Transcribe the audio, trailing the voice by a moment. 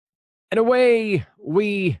And away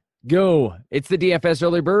we go. It's the DFS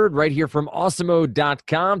Early Bird right here from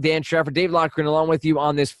Awesemo.com. Dan Strafford, Dave Lockren along with you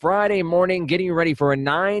on this Friday morning, getting you ready for a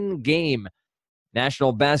 9-game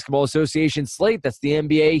National Basketball Association slate. That's the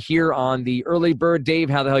NBA here on the Early Bird. Dave,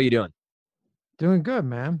 how the hell you doing? Doing good,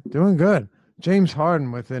 man. Doing good. James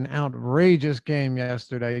Harden with an outrageous game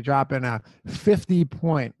yesterday, dropping a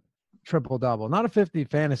 50-point triple-double. Not a 50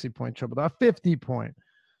 fantasy point triple-double, a 50-point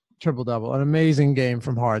triple-double. An amazing game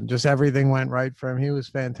from Harden. Just everything went right for him. He was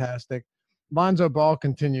fantastic. Lonzo Ball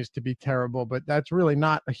continues to be terrible, but that's really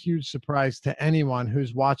not a huge surprise to anyone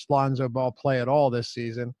who's watched Lonzo Ball play at all this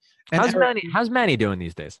season. And How's Manny doing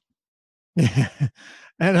these days?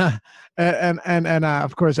 and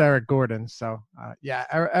of course Eric Gordon. So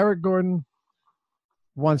Eric Gordon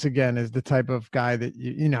once again is the type of guy that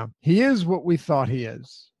you know he is what we thought he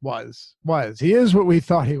was he is what we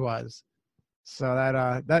thought he was. So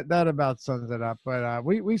that about sums it up. But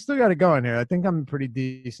we still got it going here. I think I'm in pretty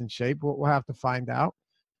decent shape. We'll have to find out.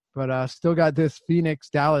 But still got this Phoenix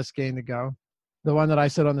Dallas game to go. The one that I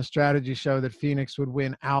said on the strategy show that Phoenix would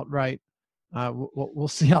win outright. We'll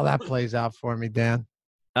see how that plays out for me, Dan.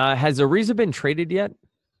 Has Ariza been traded yet?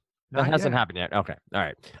 That hasn't yet. happened yet. Okay. All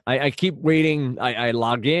right. I keep waiting. I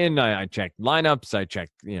log in. I check lineups. I check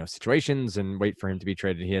situations and wait for him to be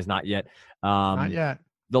traded. He has not yet. Not yet.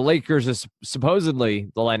 The Lakers is supposedly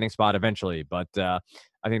the landing spot eventually, but I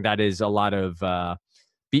think that is a lot of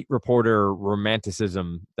beat reporter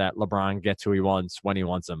romanticism that LeBron gets who he wants when he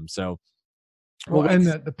wants him. So, and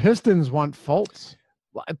the Pistons want Fultz.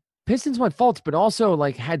 Pistons want Fultz, but also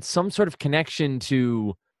like had some sort of connection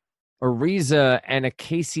to Ariza and a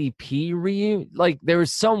KCP reunion. Like there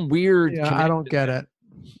was some weird. Yeah, I don't get it.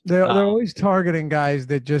 They're always targeting guys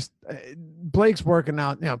that just Blake's working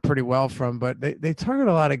out, pretty well from, but they target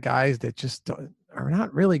a lot of guys that just are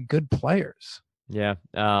not really good players. Yeah,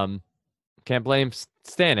 can't blame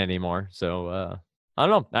Stan anymore. So I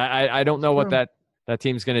don't know. I don't know what that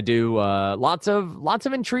team's going to do. Lots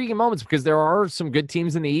of intriguing moments because there are some good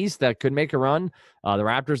teams in the East that could make a run. The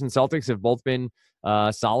Raptors and Celtics have both been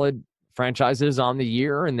solid franchises on the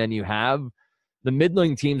year, and then you have the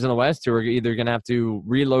middling teams in the West who are either going to have to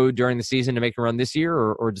reload during the season to make a run this year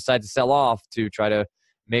or decide to sell off to try to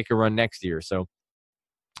make a run next year. So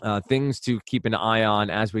things to keep an eye on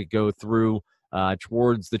as we go through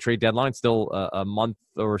towards the trade deadline. Still a month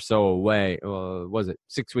or so away. Was it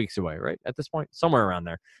 6 weeks away, right? At this point, somewhere around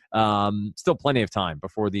there. Still plenty of time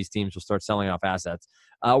before these teams will start selling off assets.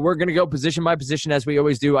 We're going to go position by position as we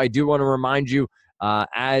always do. I do want to remind you,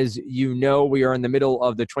 as you know, we are in the middle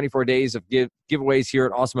of the 24 days of giveaways here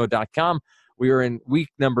at Awesemo.com. We are in week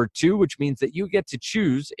number 2, which means that you get to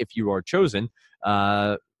choose, if you are chosen,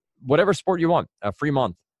 whatever sport you want, a free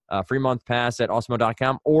month pass at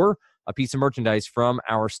Awesemo.com, or a piece of merchandise from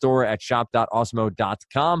our store at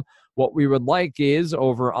shop.awesemo.com. What we would like is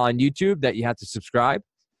over on YouTube that you have to subscribe.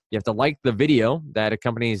 You have to like the video that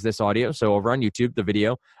accompanies this audio. So over on YouTube, the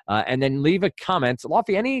video, and then leave a comment.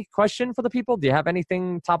 Lofty, any question for the people? Do you have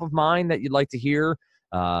anything top of mind that you'd like to hear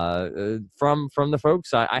from the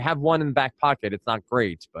folks? I have one in the back pocket. It's not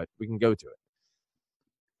great, but we can go to it.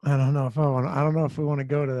 I don't know if we want to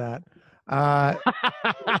go to that. I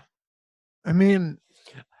mean,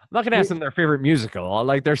 I'm not going to ask them their favorite musical.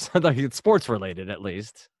 Like there's like it's sports related at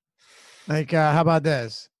least. Like, how about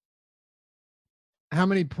this? How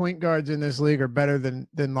many point guards in this league are better than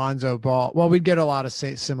Lonzo Ball? Well, we'd get a lot of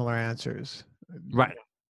similar answers. Right.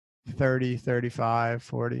 30, 35,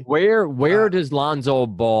 40. Where does Lonzo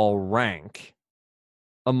Ball rank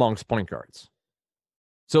amongst point guards?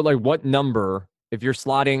 So like what number, if you're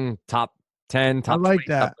slotting top 10, top 20,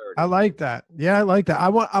 that. top 30? I like that. Yeah, I like that. I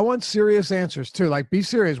want serious answers too. Like be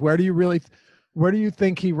serious. Where do you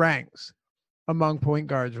think he ranks among point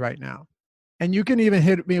guards right now? And you can even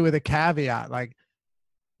hit me with a caveat like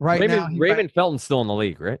Raymond Felton's still in the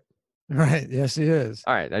league, right? Right. Yes, he is.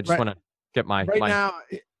 All right. I just want to get my now.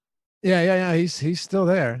 Yeah. He's still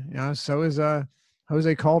there. So is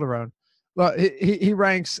Jose Calderon. Well, he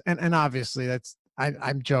ranks, and obviously that's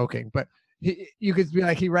I'm joking, but you could be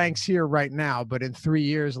like he ranks here right now, but in 3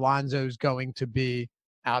 years, Lonzo's going to be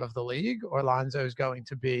out of the league, or Lonzo's going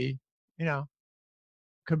to be,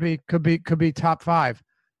 could be top 5.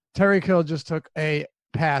 Tyreek Hill just took a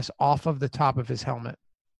pass off of the top of his helmet.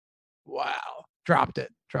 Wow. Dropped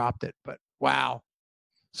it. But wow.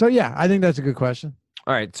 So yeah, I think that's a good question.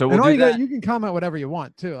 All right. So we'll do that. You can comment whatever you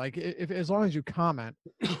want too. Like if as long as you comment,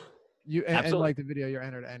 and like the video, you're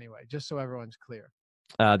entered anyway, just so everyone's clear.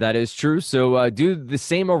 That is true. So do the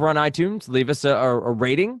same over on iTunes. Leave us a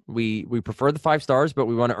rating. We prefer the 5 stars, but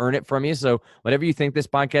we want to earn it from you. So whatever you think this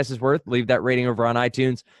podcast is worth, leave that rating over on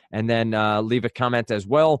iTunes, and then leave a comment as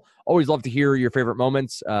well. Always love to hear your favorite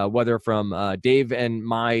moments, whether from Dave and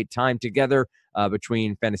my time together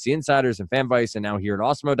between Fantasy Insiders and FanVice, and now here at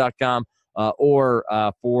Osmo.com, or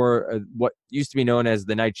for what used to be known as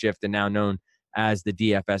the Night Shift and now known as the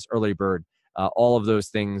DFS Early Bird. All of those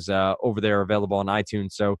things over there available on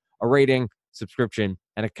iTunes. So a rating, subscription,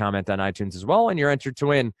 and a comment on iTunes as well. And you're entered to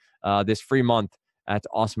win this free month at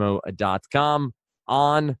Osmo.com.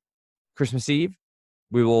 On Christmas Eve,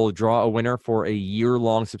 we will draw a winner for a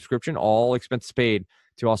year-long subscription, all expenses paid,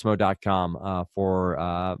 to Osmo.com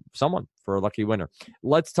for someone, for a lucky winner.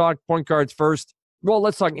 Let's talk point guards first. Well,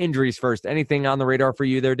 let's talk injuries first. Anything on the radar for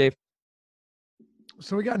you there, Dave?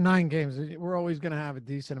 So we got 9 games. We're always going to have a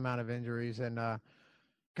decent amount of injuries. And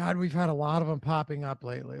God, we've had a lot of them popping up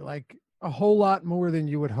lately, like a whole lot more than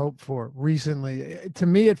you would hope for recently. To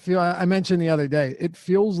me, I mentioned the other day, it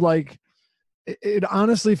feels like, it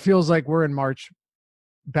honestly feels like we're in March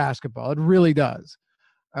basketball. It really does.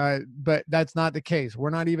 But that's not the case. We're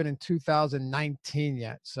not even in 2019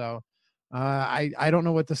 yet. So I don't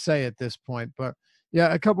know what to say at this point. But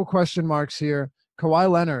yeah, a couple question marks here. Kawhi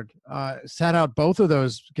Leonard sat out both of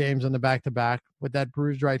those games on the back-to-back with that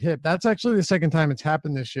bruised right hip. That's actually the second time it's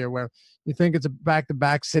happened this year, where you think it's a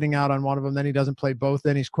back-to-back sitting out on one of them, then he doesn't play both,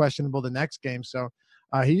 then he's questionable the next game. So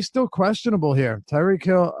he's still questionable here. Tyreek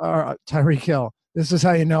Hill. This is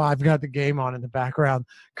how you know I've got the game on in the background.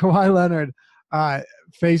 Kawhi Leonard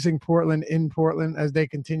facing Portland in Portland as they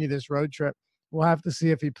continue this road trip. We'll have to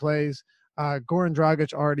see if he plays. Goran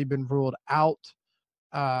Dragic already been ruled out.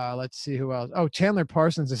 Let's see who else. Oh, Chandler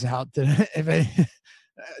Parsons is out.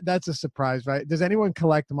 That's a surprise, right? Does anyone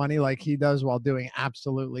collect money like he does while doing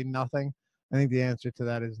absolutely nothing? I think the answer to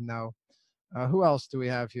that is no. Who else do we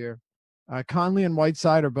have here? Conley and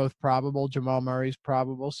Whiteside are both probable. Jamal Murray's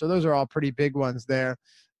probable. So those are all pretty big ones there.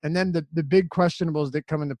 And then the big questionables that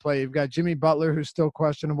come into play. You've got Jimmy Butler, who's still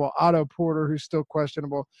questionable. Otto Porter, who's still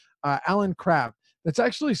questionable. Alan Crabb. That's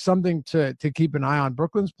actually something to keep an eye on.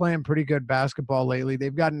 Brooklyn's playing pretty good basketball lately.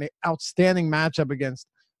 They've got an outstanding matchup against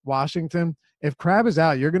Washington. If Crabb is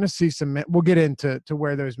out, you're going to see some – we'll get into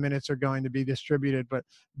where those minutes are going to be distributed, but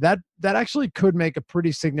that actually could make a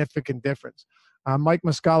pretty significant difference. Mike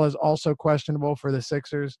Muscala is also questionable for the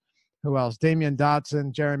Sixers. Who else? Damian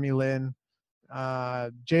Dotson, Jeremy Lin.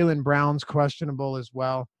 Jaylen Brown's questionable as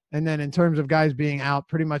well. And then in terms of guys being out,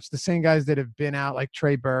 pretty much the same guys that have been out, like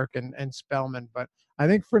Trey Burke and Spellman. But I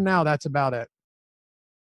think for now, that's about it.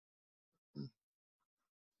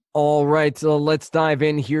 All right, so let's dive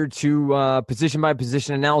in here to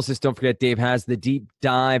position-by-position analysis. Don't forget, Dave has the deep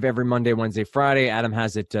dive every Monday, Wednesday, Friday. Adam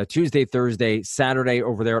has it Tuesday, Thursday, Saturday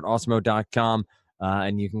over there at Osmo.com.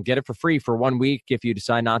 And you can get it for free for 1 week if you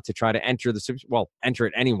decide not to try to enter enter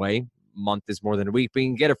it anyway. Month is more than a week, but you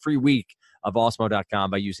can get a free week of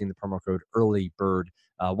Osmo.com by using the promo code EARLYBIRD.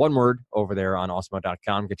 One word over there on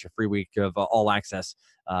Osmo.com. Get your free week of all access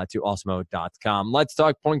to Osmo.com. Let's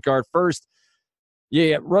talk point guard first.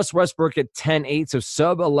 Yeah, Russ Westbrook at 10-8, so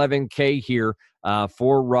sub 11K here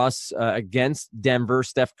for Russ against Denver.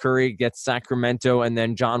 Steph Curry gets Sacramento, and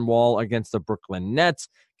then John Wall against the Brooklyn Nets.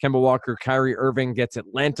 Kemba Walker, Kyrie Irving gets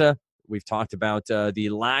Atlanta. We've talked about the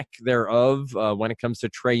lack thereof when it comes to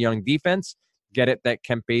Trae Young defense. Get it that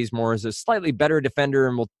Kent Bazemore is a slightly better defender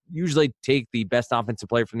and will usually take the best offensive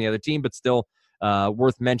player from the other team, but still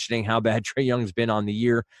worth mentioning how bad Trae Young's been on the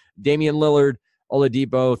year. Damian Lillard,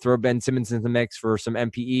 Oladipo, throw Ben Simmons into the mix for some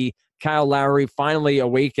MPE. Kyle Lowry finally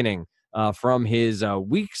awakening from his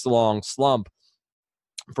weeks-long slump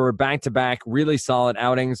for a back-to-back really solid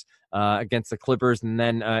outings against the Clippers. And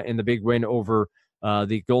then in the big win over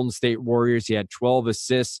the Golden State Warriors, he had 12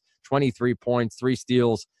 assists, 23 points, 3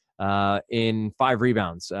 steals in 5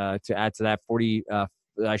 rebounds to add to that 54.75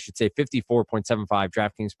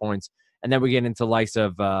 DraftKings points. And then we get into the likes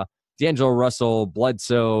of D'Angelo Russell,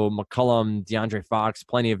 Bledsoe, McCollum, DeAndre Fox,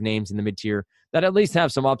 plenty of names in the mid-tier that at least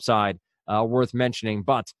have some upside worth mentioning.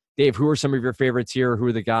 But, Dave, who are some of your favorites here? Who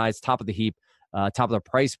are the guys, top of the heap, top of the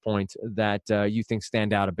price point that you think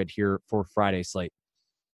stand out a bit here for Friday's slate?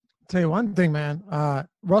 Tell you one thing, man.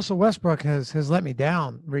 Russell Westbrook has let me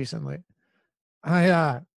down recently.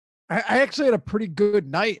 I actually had a pretty good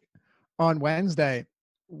night on Wednesday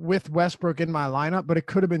with Westbrook in my lineup, but it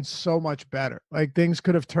could have been so much better. Like, things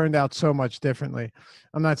could have turned out so much differently.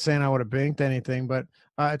 I'm not saying I would have banked anything, but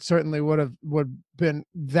it certainly would been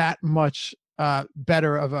that much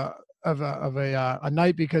better of a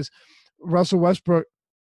night, because Russell Westbrook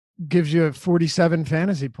gives you 47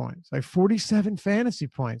 fantasy points, like 47 fantasy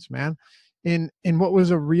points, man, in what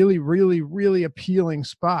was a really, really, really appealing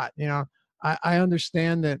spot. I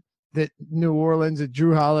understand that New Orleans, that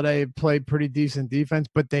Drew Holiday played pretty decent defense,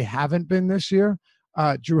 but they haven't been this year.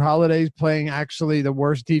 Drew Holiday's playing actually the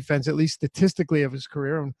worst defense, at least statistically, of his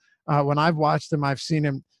career. And when I've watched him, I've seen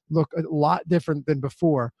him look a lot different than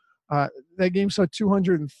before. That game saw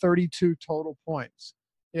 232 total points.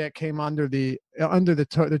 Yeah, it came under the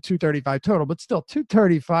 235 total, but still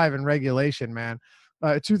 235 in regulation, man.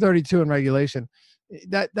 232 in regulation.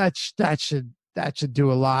 That should do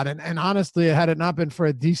a lot. And honestly, had it not been for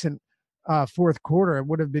a decent fourth quarter, it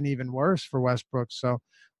would have been even worse for Westbrook. So,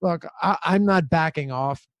 look, I'm not backing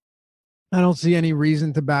off. I don't see any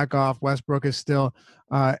reason to back off. Westbrook is still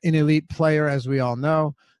an elite player, as we all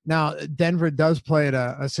know. Now, Denver does play at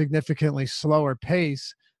a significantly slower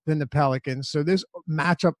pace than the Pelicans, so this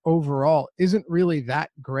matchup overall isn't really that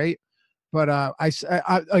great. But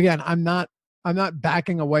again, I'm not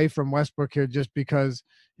backing away from Westbrook here just because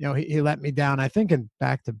he let me down. I think in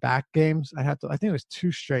back-to-back games, I think it was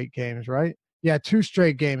 2 straight games, right? Yeah, 2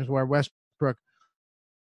 straight games where Westbrook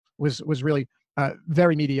was really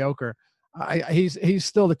very mediocre. He's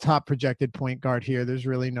still the top projected point guard here. There's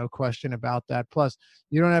really no question about that. Plus,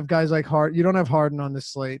 you don't have guys like you don't have Harden on the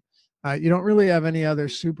slate. You don't really have any other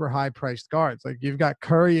super high-priced guards. Like, you've got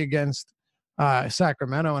Curry against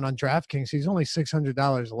Sacramento, and on DraftKings, he's only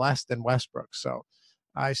 $600 less than Westbrook. So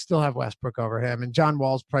I still have Westbrook over him. And John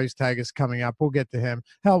Wall's price tag is coming up. We'll get to him.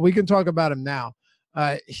 Hell, we can talk about him now.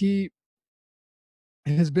 He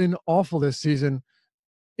has been awful this season.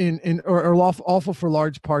 Or awful for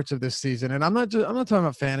large parts of this season. And I'm not talking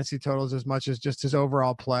about fantasy totals as much as just his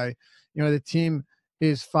overall play. The team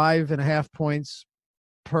is 5.5 points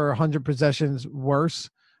per 100 possessions worse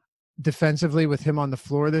defensively with him on the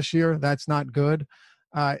floor this year. That's not good.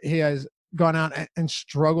 He has gone out and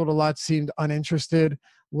struggled a lot, seemed uninterested.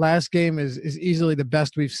 Last game is easily the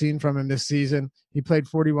best we've seen from him this season. He played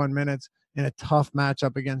 41 minutes in a tough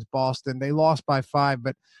matchup against Boston. They lost by 5,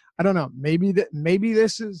 but I don't know. Maybe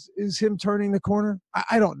this is him turning the corner.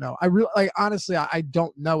 I don't know. Honestly, I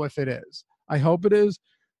don't know if it is. I hope it is,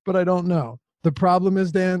 but I don't know. The problem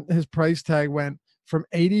is, Dan, his price tag went from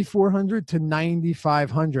 8,400 to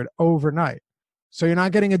 9,500 overnight. So you're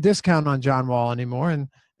not getting a discount on John Wall anymore,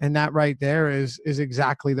 and that right there is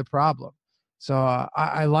exactly the problem. So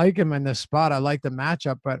I like him in this spot. I like the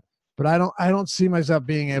matchup, but I don't see myself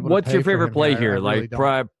being able to. What's your favorite play here? Really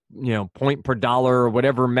point per dollar or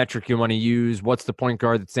whatever metric you want to use. What's the point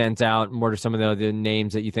guard that stands out? And what are some of the other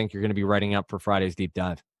names that you think you're going to be writing up for Friday's deep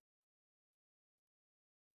dive?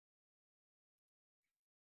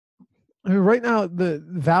 I mean, right now the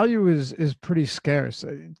value is pretty scarce.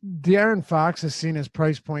 De'Aaron Fox has seen his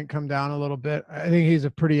price point come down a little bit. I think he's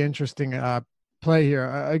a pretty interesting play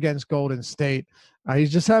here against Golden State.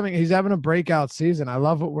 He's having a breakout season. I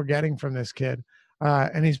love what we're getting from this kid.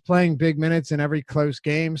 And he's playing big minutes in every close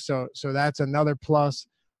game, so that's another plus.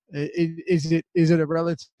 Is it a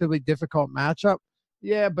relatively difficult matchup?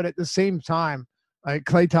 Yeah, but at the same time,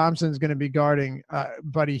 Klay Thompson's going to be guarding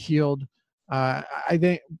Buddy Hield.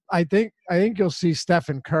 I think you'll see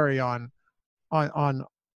Stephen Curry on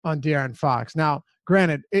De'Aaron Fox. Now,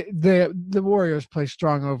 granted, the Warriors play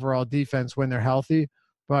strong overall defense when they're healthy,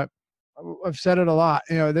 but I've said it a lot.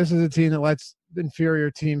 This is a team that lets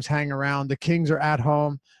inferior teams hang around. The Kings are at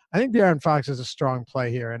home. I think De'Aaron Fox is a strong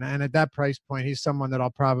play here, and at that price point, he's someone that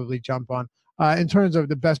I'll probably jump on. In terms of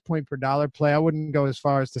the best point per dollar play, I wouldn't go as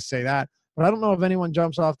far as to say that, but I don't know if anyone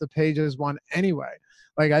jumps off the page as one anyway.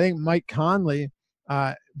 Like, I think Mike Conley,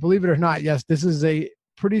 believe it or not, yes, this is a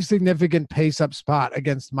pretty significant pace-up spot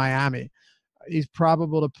against Miami. He's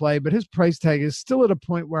probable to play, but his price tag is still at a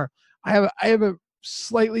point where I have a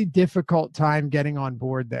slightly difficult time getting on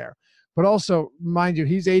board there. But also, mind you,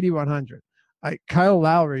 he's 8,100. Kyle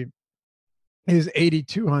Lowry is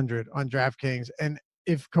 8,200 on DraftKings. And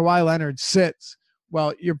if Kawhi Leonard sits,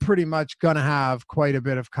 well, you're pretty much going to have quite a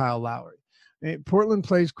bit of Kyle Lowry. Portland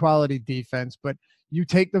plays quality defense, but you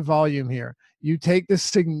take the volume here. You take the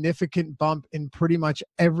significant bump in pretty much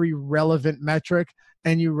every relevant metric,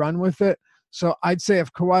 and you run with it. So I'd say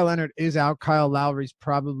if Kawhi Leonard is out, Kyle Lowry's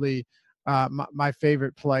probably my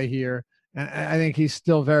favorite play here. And I think he's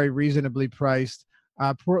still very reasonably priced.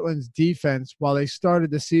 Portland's defense, while they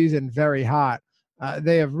started the season very hot,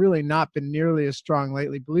 they have really not been nearly as strong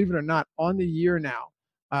lately. Believe it or not, on the year now,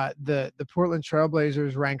 the Portland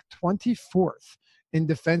Trailblazers rank 24th in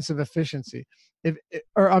defensive efficiency.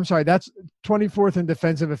 That's 24th in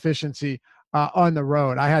defensive efficiency on the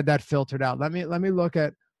road. I had that filtered out. Let me look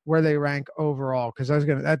at where they rank overall, because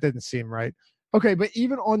that didn't seem right. Okay, but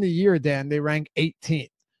even on the year, Dan, they rank 18th.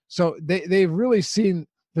 So they've really seen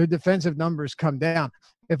their defensive numbers come down.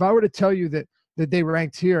 If I were to tell you that they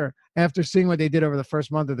ranked here after seeing what they did over the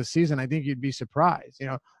first month of the season, I think you'd be surprised.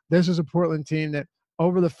 This is a Portland team that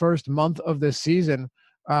over the first month of the season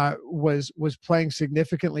was playing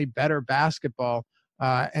significantly better basketball,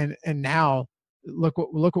 and now look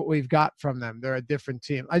what we've got from them. They're a different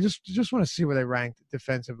team. I just want to see where they ranked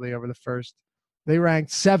defensively over the first. They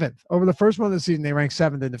ranked 7th over the first month of the season. They ranked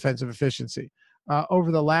 7th in defensive efficiency.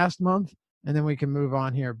 Over the last month, and then we can move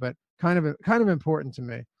on here. But kind of important to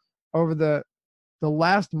me. Over the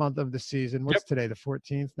last month of the season, what's today? The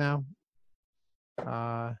 14th now.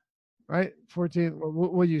 Right, 14th.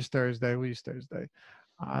 We'll use Thursday.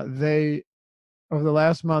 They over the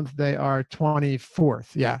last month they are 24th.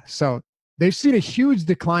 Yeah, so they've seen a huge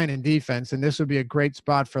decline in defense, and this would be a great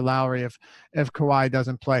spot for Lowry if Kawhi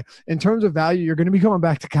doesn't play. In terms of value, you're going to be going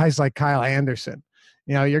back to guys like Kyle Anderson.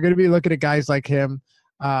 You're going to be looking at guys like him.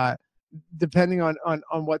 Depending on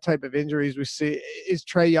what type of injuries we see. Is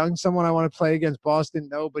Trae Young someone I want to play against Boston?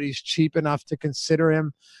 No, but he's cheap enough to consider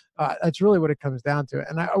him. That's really what it comes down to.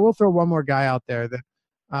 And I will throw one more guy out there that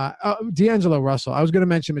D'Angelo Russell. I was going to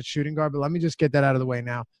mention him at shooting guard, but let me just get that out of the way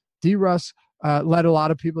now. D-Russ let a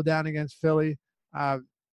lot of people down against Philly.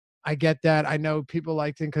 I get that. I know people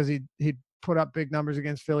liked him because he put up big numbers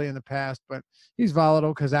against Philly in the past, but he's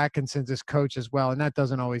volatile because Atkinson's his coach as well, and that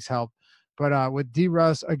doesn't always help. But with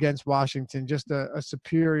D-Russ against Washington, just a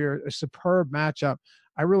superb matchup.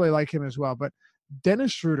 I really like him as well. But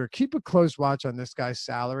Dennis Schroeder, keep a close watch on this guy's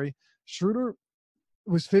salary. Schroeder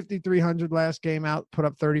was 5,300 last game out, put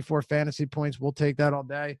up 34 fantasy points. We'll take that all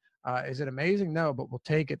day. Is it amazing? No, but we'll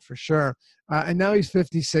take it for sure. And now he's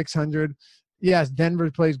 5,600. Yes,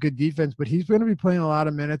 Denver plays good defense, but he's going to be playing a lot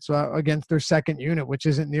of minutes against their second unit, which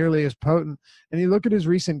isn't nearly as potent. And you look at his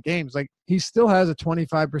recent games, like he still has a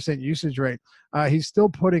 25% usage rate. He's still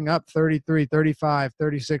putting up 33, 35,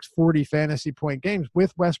 36, 40 fantasy point games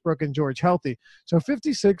with Westbrook and George healthy. So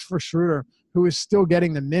 56 for Schroeder, who is still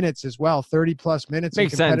getting the minutes as well, 30-plus minutes.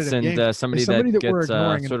 Makes sense, and games. somebody that gets sort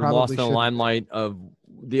of lost in the limelight of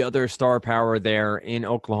the other star power there in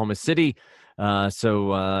Oklahoma City.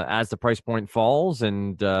 So as the price point falls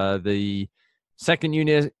and the second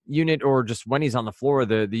unit or just when he's on the floor,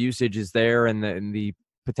 the usage is there and the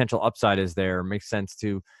potential upside is there. Makes sense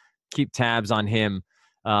to keep tabs on him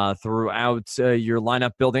throughout your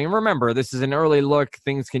lineup building. And remember, this is an early look.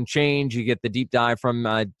 Things can change. You get the deep dive from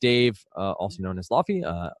Dave, also known as Lofty,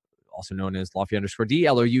 also known as Lofty_D,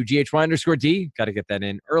 LOUGHY_D. Got to get that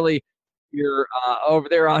in early. You're over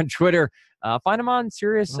there on Twitter. Find him on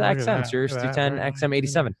Sirius XM, Sirius 210 XM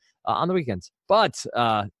 87 on the weekends. But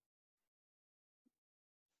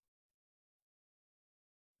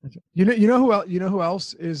you know who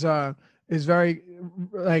else is very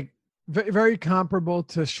very comparable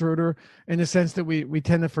to Schroeder in the sense that we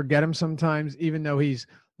tend to forget him sometimes, even though he's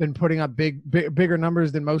been putting up bigger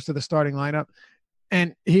numbers than most of the starting lineup.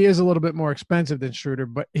 And he is a little bit more expensive than Schroeder,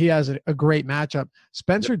 but he has a great matchup.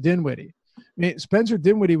 Spencer Dinwiddie. I mean, Spencer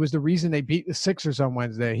Dinwiddie was the reason they beat the Sixers on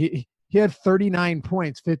Wednesday. He had 39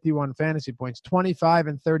 points, 51 fantasy points, 25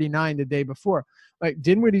 and 39 the day before. Like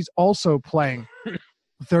Dinwiddie's also playing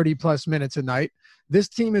 30-plus minutes a night. This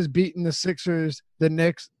team has beaten the Sixers, the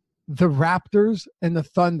Knicks, the Raptors, and the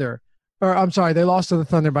Thunder. Or I'm sorry, they lost to the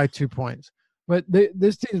Thunder by 2 points. But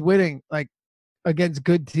this team's winning like against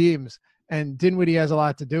good teams. And Dinwiddie has a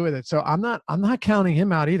lot to do with it. So I'm not counting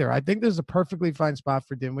him out either. I think this is a perfectly fine spot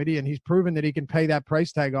for Dinwiddie, and he's proven that he can pay that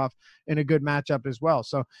price tag off in a good matchup as well.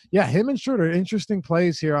 So, yeah, him and Schroeder, interesting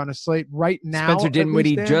plays here on a slate right now. Spencer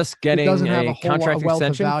Dinwiddie just getting a contract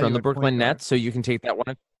extension from the Brooklyn Nets, so you can take that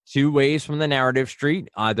one two ways from the narrative street.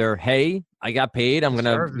 Either, hey, I got paid. I'm going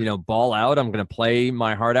to ball out. I'm going to play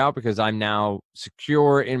my heart out because I'm now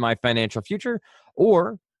secure in my financial future.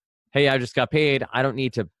 Or, hey, I just got paid. I don't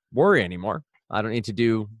need to worry anymore. I don't need to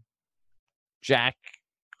do jack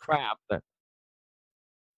crap.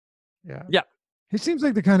 Yeah. He seems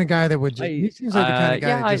like the kind of guy that would. He seems like the kind of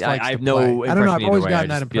guy that just likes I have to no play. I don't know. I've always gotten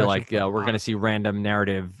that impression. I feel like we're going to see random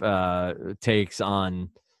narrative takes on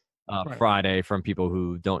Friday from people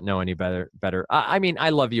who don't know any better. I mean, I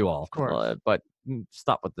love you all, of course, but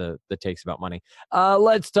stop with the takes about money.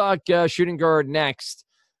 Let's talk shooting guard next.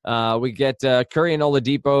 We get Curry and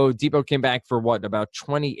Oladipo. Depot came back for about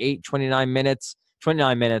 29 minutes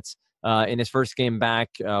in his first game back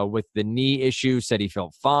with the knee issue. Said he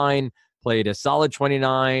felt fine, played a solid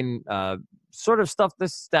 29, sort of stuffed the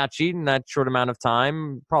stat sheet in that short amount of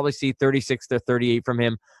time. Probably see 36 to 38 from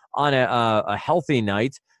him on a healthy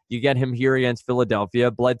night. You get him here against Philadelphia.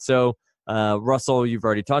 Bledsoe, Russell, you've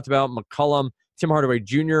already talked about. McCollum Tim Hardaway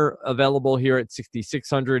Jr. available here at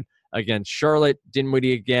 6,600 against Charlotte.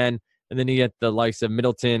 Dinwiddie again. And then you get the likes of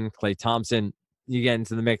Middleton, Klay Thompson. You get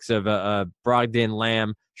into the mix of Brogdon,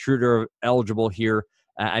 Lamb, Schroeder eligible here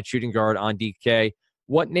at shooting guard on DK.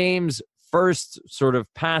 What names first sort of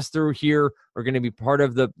pass through here are going to be part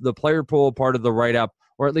of the player pool, part of the write-up,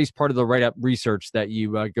 or at least part of the write-up research that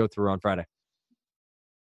you go through on Friday?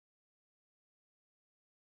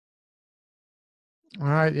 All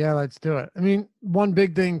right, yeah, let's do it. I mean, one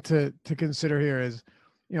big thing to consider here is,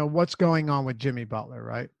 what's going on with Jimmy Butler,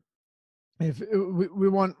 right? If we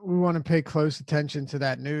want to pay close attention to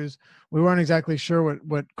that news. We weren't exactly sure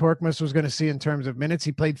what Korkmaz was going to see in terms of minutes.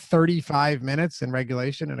 He played 35 minutes in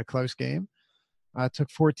regulation in a close game. Took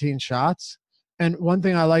 14 shots. And one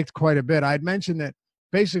thing I liked quite a bit, I'd mentioned that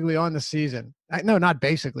basically on the season, no, not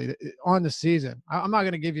basically, on the season, I'm not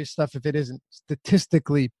going to give you stuff if it isn't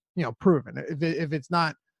statistically, proven. If it's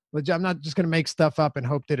not legit, I'm not just going to make stuff up and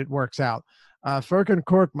hope that it works out. Furkan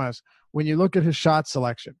Korkmaz, when you look at his shot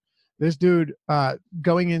selection, this dude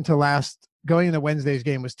going into Wednesday's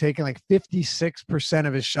game was taking like 56%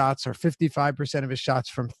 of his shots or 55% of his shots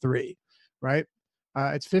from three, right?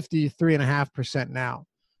 It's 53.5% now.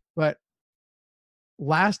 But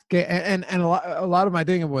last game, and a lot of my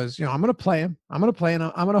thinking was, I'm going to play him. I'm going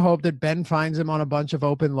to hope that Ben finds him on a bunch of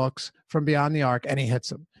open looks from beyond the arc and he hits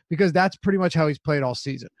them, because that's pretty much how he's played all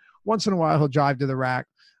season. Once in a while, he'll drive to the rack.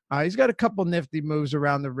 He's got a couple nifty moves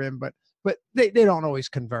around the rim, but they don't always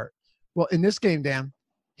convert. Well, in this game, Dan,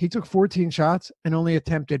 he took 14 shots and only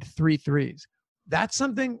attempted 3 threes. That's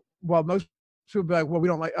something, well, most people be like,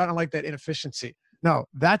 well, I don't like that inefficiency. No,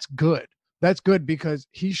 that's good. That's good because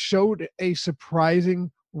he showed a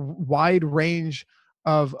surprising wide range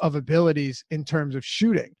of abilities in terms of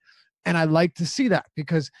shooting. And I like to see that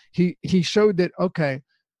because he showed that, okay,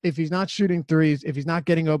 if he's not shooting threes, if he's not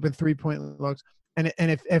getting open 3-point looks, and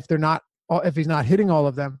if he's not hitting all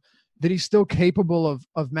of them, that he's still capable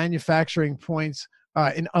of manufacturing points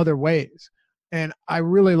in other ways. And I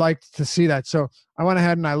really liked to see that. So I went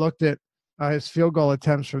ahead and I looked at his field goal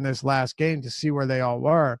attempts from this last game to see where they all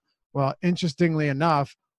were. Well, interestingly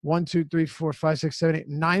enough, 1, 2, 3, 4, 5, 6, 7, 8,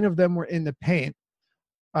 9 of them were in the paint.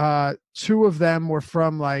 2 of them were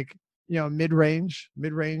from mid-range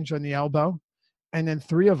on the elbow. And then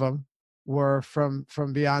 3 of them were from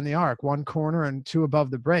beyond the arc, 1 corner and 2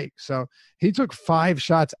 above the break. So he took 5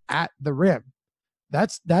 shots at the rim.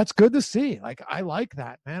 That's good to see. Like, I like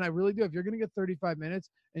that, man. I really do. If you're going to get 35 minutes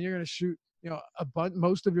and you're going to shoot,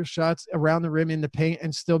 most of your shots around the rim in the paint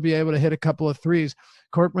and still be able to hit a couple of threes,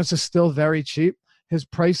 Korkmaz is still very cheap. His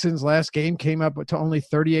price in his last game came up to only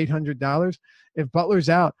 $3,800. If Butler's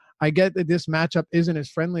out, I get that this matchup isn't as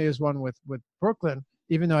friendly as one with Brooklyn,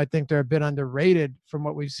 even though I think they're a bit underrated from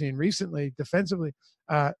what we've seen recently defensively.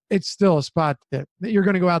 It's still a spot that you're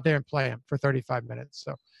going to go out there and play him for 35 minutes.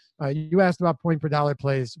 So you asked about point per dollar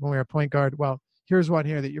plays when we were point guard. Well, here's one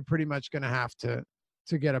here that you're pretty much going to have to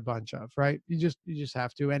get a bunch of, right? You just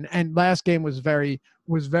have to. And last game was very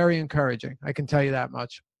encouraging. I can tell you that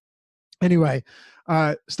much. Anyway,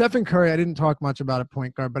 Stephen Curry, I didn't talk much about a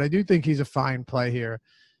point guard, but I do think he's a fine play here.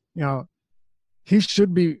 He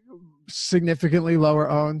should be significantly lower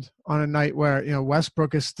owned on a night where,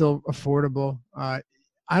 Westbrook is still affordable. I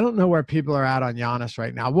don't know where people are at on Giannis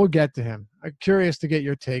right now. We'll get to him. I'm curious to get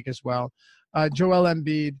your take as well. Joel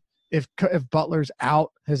Embiid, if Butler's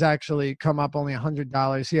out, has actually come up only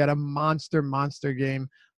 $100. He had a monster game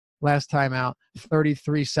last time out,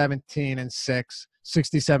 33, 17, and 6,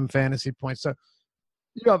 67 fantasy points. So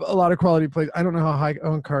you have a lot of quality plays. I don't know how high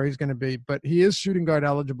owned Curry's going to be, but he is shooting guard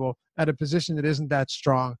eligible at a position that isn't that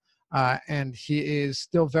strong. And he is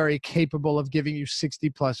still very capable of giving you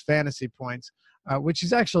 60-plus fantasy points, which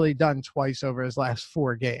he's actually done twice over his last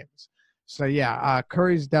 4 games. So, yeah,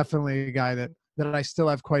 Curry's definitely a guy that I still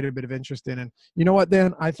have quite a bit of interest in. And you know what,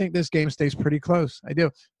 Dan? I think this game stays pretty close. I do.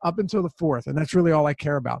 Up until the 4th, and that's really all I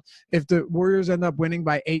care about. If the Warriors end up winning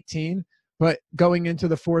by 18, but going into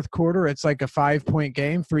the 4th quarter, it's like a 5-point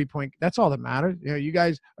game, 3-point. That's all that matters. You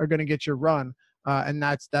guys are going to get your run, and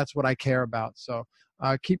that's what I care about. So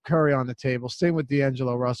keep Curry on the table. Same with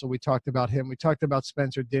D'Angelo Russell. We talked about him. We talked about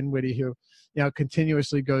Spencer Dinwiddie, who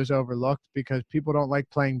continuously goes overlooked because people don't like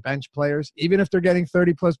playing bench players, even if they're getting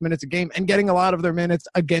 30-plus minutes a game and getting a lot of their minutes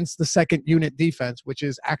against the second unit defense, which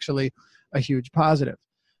is actually a huge positive.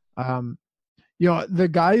 The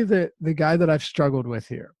guy that I've struggled with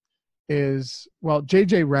here is, well,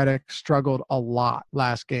 JJ Redick struggled a lot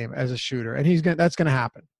last game as a shooter, and that's going to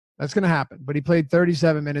happen. That's going to happen. But he played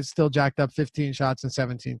 37 minutes, still jacked up 15 shots and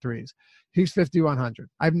 17 threes. He's 5,100.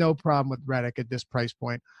 I have no problem with Redick at this price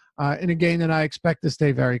point in a game that I expect to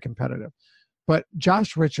stay very competitive. but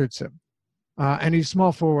Josh Richardson, and he's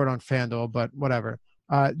small forward on FanDuel, but whatever.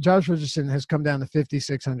 Josh Richardson has come down to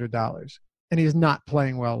 $5,600, and he is not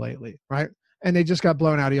playing well lately, right? And they just got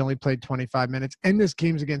blown out. He only played 25 minutes, and this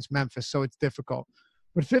game's against Memphis, so it's difficult.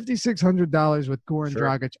 But $5,600 with Goran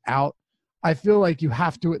Dragic out, I feel like you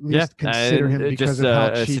have to at least consider him because of how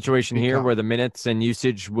cheap a situation here where the minutes and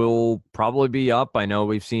usage will probably be up. I know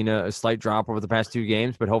we've seen a slight drop over the past 2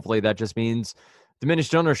 games, but hopefully that just means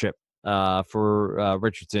diminished ownership for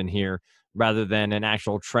Richardson here rather than an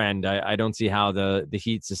actual trend. I don't see how the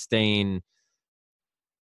Heat sustain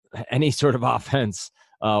any sort of offense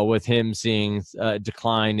with him seeing a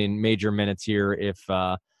decline in major minutes here if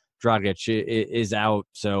Dragic is out.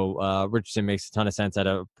 So Richardson makes a ton of sense at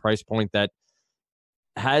a price point that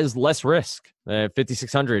has less risk.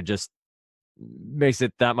 5,600 just makes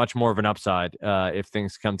it that much more of an upside if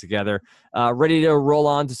things come together. Ready to roll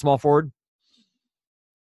on to small forward?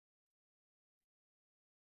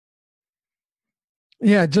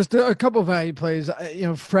 Yeah, just a couple of value plays.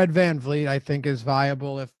 Fred VanVleet, I think, is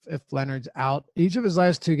viable if Leonard's out. Each of his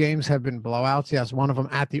last 2 games have been blowouts. Yes, one of them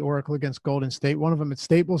at the Oracle against Golden State, one of them at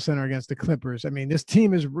Staples Center against the Clippers. I mean, this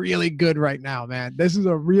team is really good right now, man. This is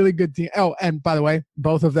a really good team. Oh, and by the way,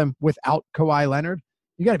 both of them without Kawhi Leonard.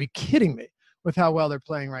 You got to be kidding me with how well they're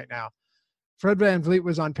playing right now. Fred VanVleet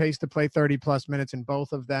was on pace to play 30-plus minutes in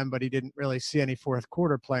both of them, but he didn't really see any fourth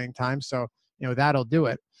quarter playing time, so that'll do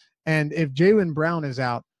it. And if Jaylen Brown is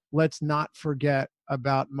out, let's not forget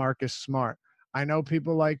about Marcus Smart. I know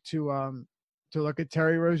people like to look at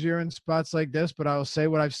Terry Rozier in spots like this, but I will say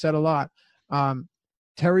what I've said a lot.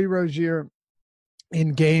 Terry Rozier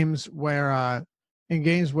in games where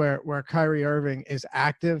Kyrie Irving is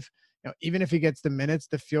active, even if he gets the minutes,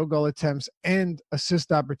 the field goal attempts and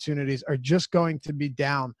assist opportunities are just going to be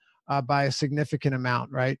down by a significant amount,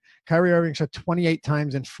 right? Kyrie Irving shot 28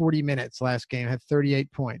 times in 40 minutes last game, had 38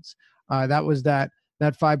 points. That was that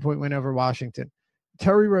 5-point win over Washington.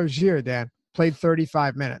 Terry Rozier, Dan, played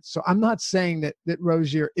 35 minutes. So I'm not saying that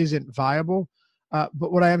Rozier isn't viable,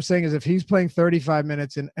 but what I am saying is if he's playing 35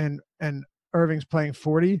 minutes and Irving's playing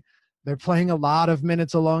 40, they're playing a lot of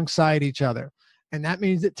minutes alongside each other. And that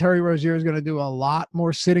means that Terry Rozier is going to do a lot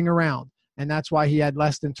more sitting around. And that's why he had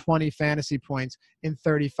less than 20 fantasy points in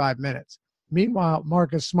 35 minutes. Meanwhile,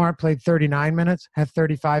 Marcus Smart played 39 minutes, had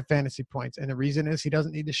 35 fantasy points. And the reason is he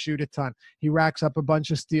doesn't need to shoot a ton. He racks up a bunch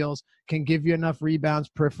of steals, can give you enough rebounds,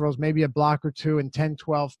 peripherals, maybe a block or 2, and 10,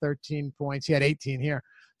 12, 13 points. He had 18 here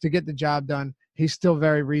to get the job done. He's still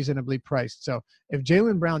very reasonably priced. So if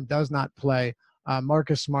Jaylen Brown does not play,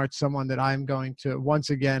 Marcus Smart's someone that I'm going to once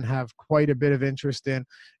again have quite a bit of interest in.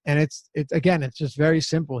 And it's just very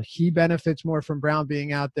simple. He benefits more from Brown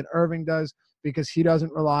being out than Irving does because he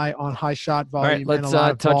doesn't rely on high shot volume. All right,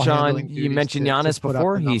 let's touch on, you mentioned Giannis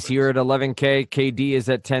before. He's here at 11K. KD is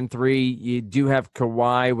at 10-3. You do have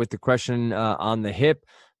Kawhi with the question on the hip,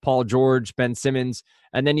 Paul George, Ben Simmons,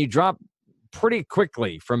 and then you drop pretty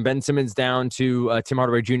quickly from Ben Simmons down to Tim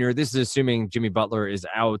Hardaway Jr. This is assuming Jimmy Butler is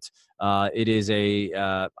out. It is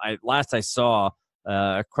last I saw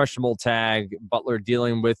a questionable tag, Butler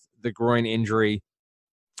dealing with the groin injury.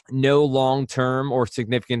 No long-term or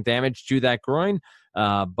significant damage to that groin,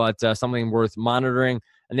 but something worth monitoring.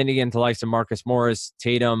 And then you get into the likes of Marcus Morris,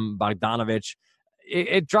 Tatum, Bogdanovich.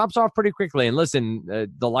 It drops off pretty quickly. And listen,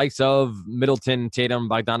 the likes of Middleton, Tatum,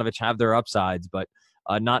 Bogdanovich have their upsides, but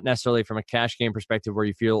not necessarily from a cash game perspective where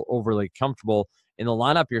you feel overly comfortable in the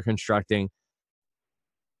lineup you're constructing.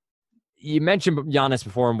 You mentioned Giannis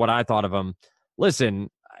before and what I thought of him. Listen,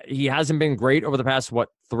 he hasn't been great over the past,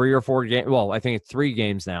 3 or 4 games? Well, I think it's 3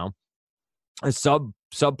 games now.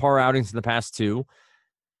 Subpar outings in the past 2.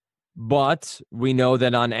 But we know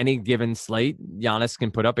that on any given slate, Giannis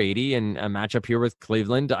can put up 80 in a matchup here with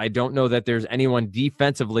Cleveland. I don't know that there's anyone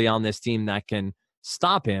defensively on this team that can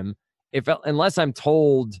stop him. Unless I'm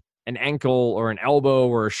told an ankle or an elbow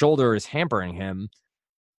or a shoulder is hampering him,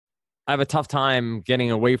 I have a tough time getting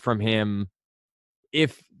away from him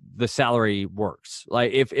if the salary works,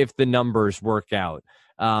 like if the numbers work out.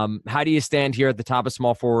 How do you stand here at the top of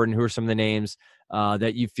small forward, and who are some of the names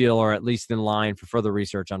that you feel are at least in line for further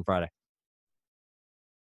research on Friday?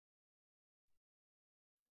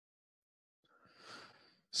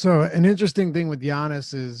 So an interesting thing with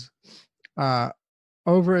Giannis is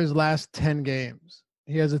over his last 10 games,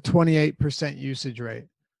 he has a 28% usage rate.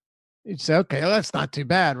 You'd say, okay, well, that's not too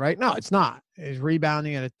bad, right? No, it's not. He's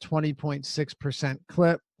rebounding at a 20.6%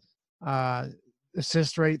 clip.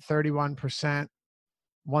 Assist rate, 31%,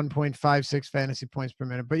 1.56 fantasy points per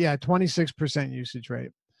minute. But yeah, 26% usage rate.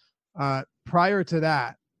 Prior to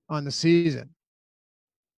that on the season,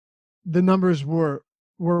 the numbers were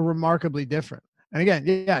were remarkably different. And again,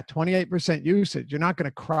 yeah, 28% usage. You're not going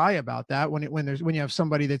to cry about that when you have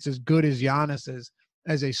somebody that's as good as Giannis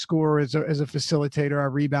as a scorer, as a facilitator,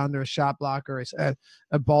 a rebounder, a shot blocker,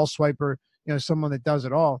 a ball swiper, someone that does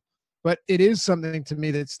it all. But it is something to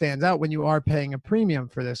me that stands out when you are paying a premium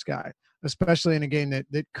for this guy, especially in a game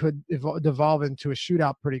that could devolve into a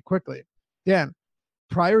shootout pretty quickly. Dan,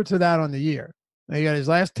 prior to that on the year, now you got his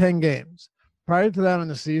last 10 games. Prior to that on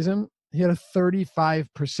the season, he had a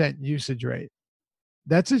 35% usage rate.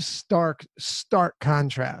 That's a stark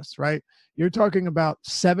contrast, right? You're talking about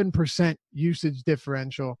 7% usage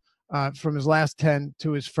differential from his last 10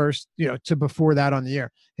 to his first, to before that on the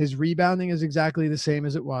year. His rebounding is exactly the same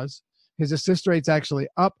as it was. His assist rate's actually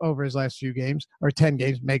up over his last few games, or 10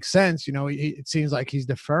 games. Makes sense. It seems like he's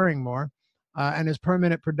deferring more. And his per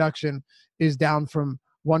minute production is down from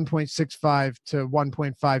 1.65 to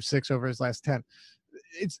 1.56 over his last 10.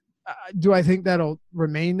 Do I think that'll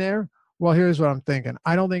remain there? Well, here's what I'm thinking.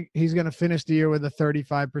 I don't think he's going to finish the year with a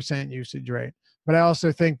 35% usage rate, but I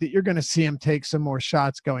also think that you're going to see him take some more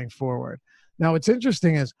shots going forward. Now, what's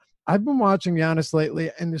interesting is I've been watching Giannis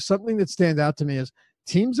lately, and there's something that stands out to me is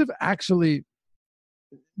teams have actually,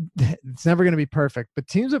 it's never going to be perfect, but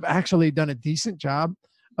teams have actually done a decent job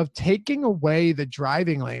of taking away the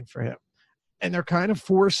driving lane for him. And they're kind of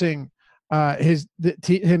forcing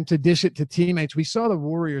him to dish it to teammates. We saw the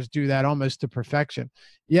Warriors do that almost to perfection.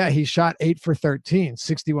 Yeah, he shot 8 for 13,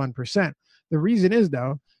 61%. The reason is,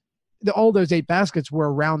 though, all those 8 baskets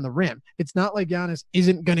were around the rim. It's not like Giannis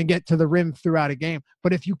isn't going to get to the rim throughout a game,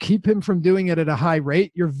 but if you keep him from doing it at a high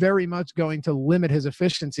rate, you're very much going to limit his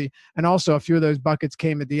efficiency. And also, a few of those buckets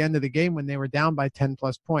came at the end of the game when they were down by 10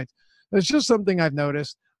 plus points. It's just something I've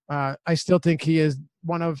noticed. I still think he is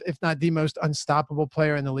one of, if not the most unstoppable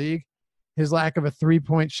player in the league. His lack of a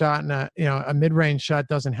 3-point shot and a mid-range shot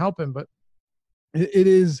doesn't help him, but it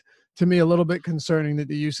is, to me, a little bit concerning that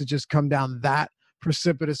the usage has come down that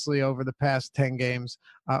precipitously over the past 10 games,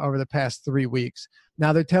 over the past 3 weeks.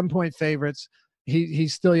 Now they're 10-point favorites.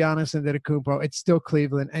 He's still Giannis Antetokounmpo. It's still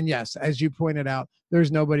Cleveland. And yes, as you pointed out,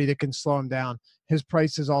 there's nobody that can slow him down. His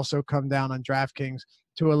price has also come down on DraftKings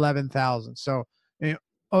to 11,000. So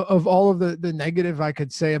of all of the negative I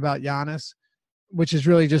could say about Giannis, which is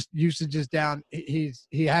really just usage is down. He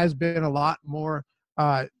has been a lot more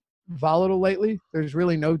volatile lately. There's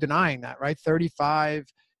really no denying that, right? 35.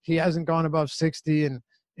 He hasn't gone above 60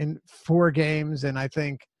 in 4 games, and I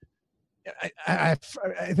think I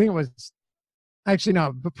think it was actually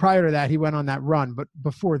no. But prior to that, he went on that run. But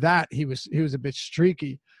before that, he was a bit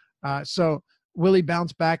streaky. So will he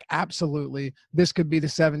bounce back? Absolutely. This could be the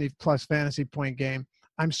 70-plus fantasy point game.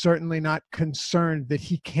 I'm certainly not concerned that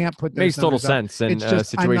he can't put those makes total numbers sense up. in a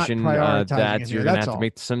situation that you're going to have to all.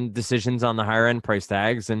 make some decisions on the higher end price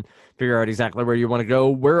tags and figure out exactly where you want to go.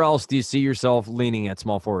 Where else do you see yourself leaning at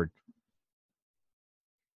small forward?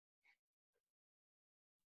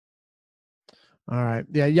 All right.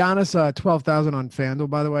 Yeah, Giannis, 12,000 on FanDuel,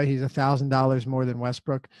 by the way. He's $1,000 more than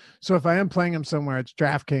Westbrook. So if I am playing him somewhere, it's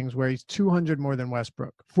DraftKings, where he's 200 more than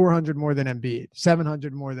Westbrook, 400 more than Embiid,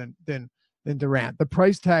 700 more than Durant. The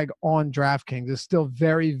price tag on DraftKings is still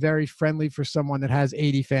very, very friendly for someone that has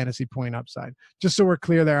 80 fantasy point upside. Just so we're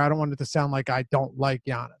clear there, I don't want it to sound like I don't like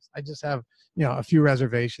Giannis. I just have, a few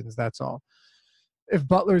reservations. That's all. If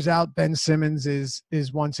Butler's out, Ben Simmons is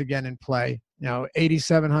once again in play.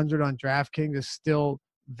 8,700 on DraftKings is still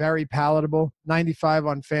very palatable. 95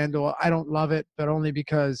 on FanDuel. I don't love it, but only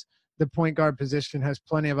because the point guard position has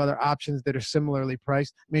plenty of other options that are similarly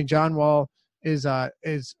priced. I mean, John Wall is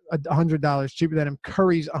 $100 cheaper than him.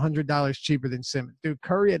 Curry's $100 cheaper than Simmons. Dude,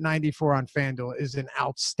 Curry at 94 on FanDuel is an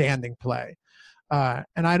outstanding play. And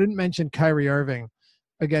I didn't mention Kyrie Irving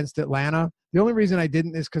against Atlanta. The only reason I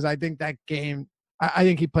didn't is because I think that game, I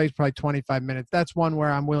think he plays probably 25 minutes. That's one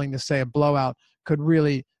where I'm willing to say a blowout could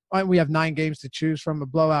really, we have 9 games to choose from. A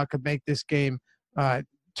blowout could make this game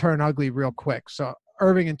turn ugly real quick. So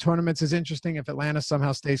Irving in tournaments is interesting if Atlanta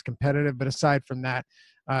somehow stays competitive. But aside from that,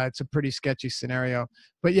 it's a pretty sketchy scenario.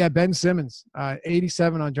 But yeah, Ben Simmons,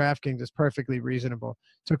 87 on DraftKings is perfectly reasonable.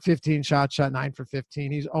 Took 15 shots, shot 9 for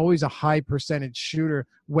 15. He's always a high percentage shooter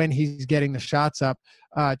when he's getting the shots up.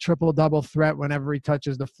 Triple-double threat whenever he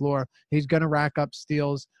touches the floor. He's going to rack up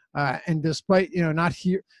steals. And despite,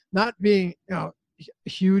 not being,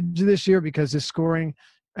 huge this year because his scoring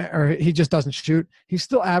or he just doesn't shoot, he's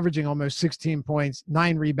still averaging almost 16 points,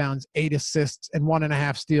 9 rebounds, 8 assists, and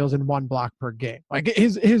 1.5 steals and 1 block per game. Like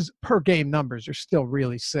his per game numbers are still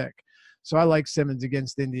really sick. So I like Simmons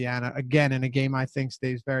against Indiana again in a game I think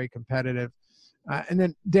stays very competitive. And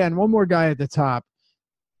then Dan, one more guy at the top.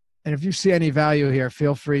 And if you see any value here,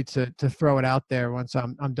 feel free to throw it out there once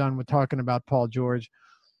I'm done with talking about Paul George.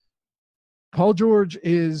 Paul George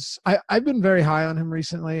is I've been very high on him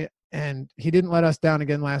recently, and he didn't let us down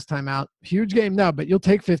again last time out. Huge game, no, but you'll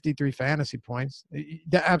take 53 fantasy points.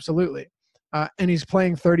 Absolutely. And he's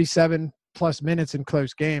playing 37 plus minutes in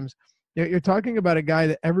close games. You're talking about a guy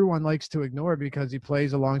that everyone likes to ignore because he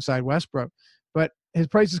plays alongside Westbrook. But his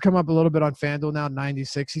price has come up a little bit on FanDuel now,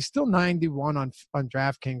 96. He's still 91 on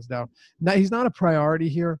DraftKings, though. Now, he's not a priority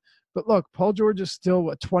here. But look, Paul George is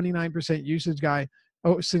still a 29% usage guy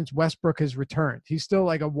since Westbrook has returned. He's still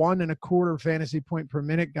like a 1.25 fantasy point per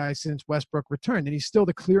minute guy since Westbrook returned. And he's still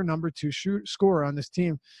the clear number 2 scorer on this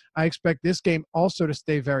team. I expect this game also to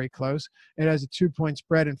stay very close. It has a 2-point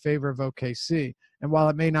spread in favor of OKC. And while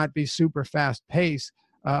it may not be super fast pace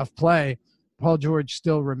of play, Paul George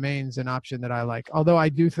still remains an option that I like. Although I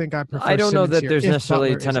do think I prefer I don't know Simmons that there's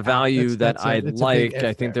necessarily a ton of value that I like.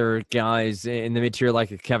 I think there. there are guys in the mid-tier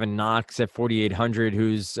like a Kevin Knox at 4,800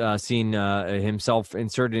 who's seen himself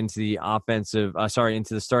inserted into the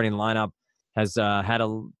into the starting lineup, has had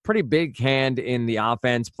a pretty big hand in the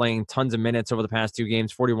offense, playing tons of minutes over the past 2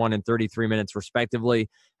 games, 41 and 33 minutes respectively.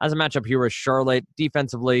 As a matchup here with Charlotte,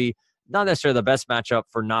 defensively, not necessarily the best matchup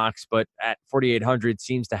for Knox, but at 4,800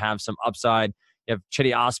 seems to have some upside. You have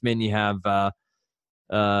Chetty Osman, you have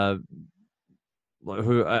Al-Farouq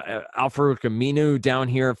Aminu down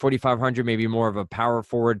here at 4,500, maybe more of a power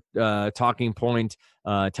forward talking point.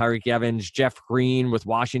 Tyreek Evans, Jeff Green with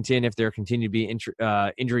Washington, if there continue to be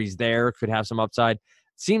injuries there, could have some upside.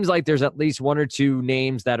 Seems like there's at least 1 or 2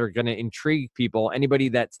 names that are going to intrigue people. Anybody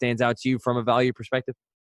that stands out to you from a value perspective?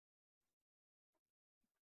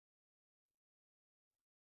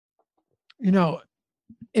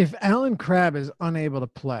 If Alan Crabb is unable to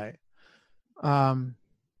play, Rodions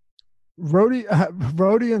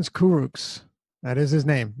Kurucs, that is his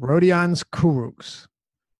name, Rodions Kurucs.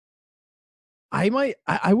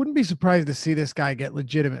 I wouldn't be surprised to see this guy get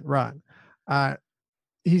legitimate run.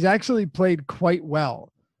 He's actually played quite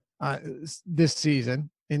well this season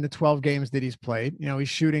in the 12 games that he's played. He's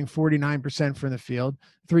shooting 49% from the field,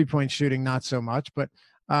 3-point shooting, not so much, but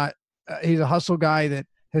he's a hustle guy that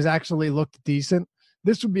has actually looked decent.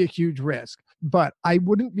 This would be a huge risk, but I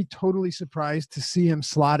wouldn't be totally surprised to see him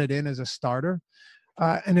slotted in as a starter.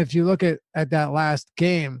 And if you look at that last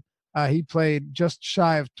game, he played just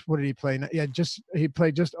shy of, what did he play? Yeah, he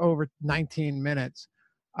played just over 19 minutes.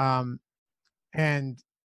 And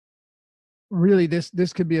really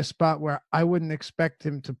this could be a spot where I wouldn't expect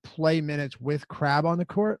him to play minutes with Crabb on the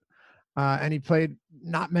court. And he played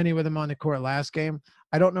not many with him on the court last game.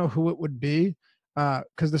 I don't know who it would be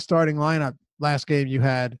because the starting lineup last game you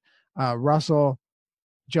had Russell,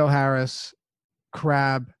 Joe Harris,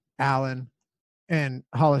 Crabb, Allen, and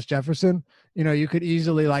Hollis Jefferson. You could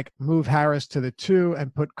easily move Harris to the 2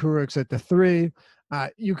 and put Kurucs at the 3.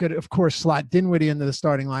 You could, of course, slot Dinwiddie into the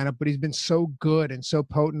starting lineup, but he's been so good and so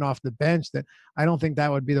potent off the bench that I don't think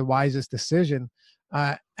that would be the wisest decision.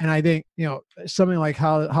 And I think, something like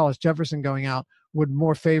Hollis Jefferson going out would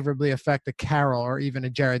more favorably affect a Carroll or even a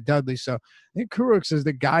Jared Dudley. So I think Kurucs is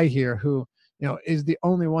the guy here who, is the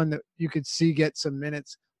only one that you could see get some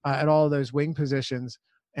minutes at all of those wing positions.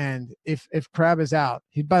 And if Crabb is out,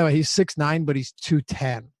 by the way, he's 6'9", but he's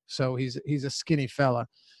 210. So he's a skinny fella.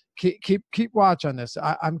 Keep watch on this.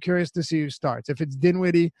 I'm curious to see who starts. If it's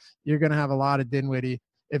Dinwiddie, you're going to have a lot of Dinwiddie.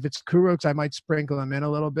 If it's Kurucs, I might sprinkle him in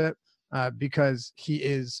a little bit because he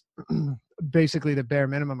is basically the bare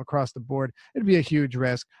minimum across the board. It'd be a huge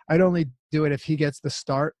risk. I'd only do it if he gets the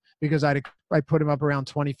start because I put him up around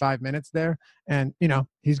 25 minutes there. And,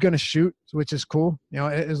 he's going to shoot, which is cool.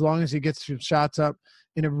 As long as he gets some shots up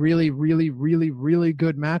in a really, really, really, really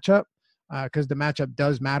good matchup, because the matchup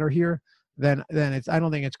does matter here, then I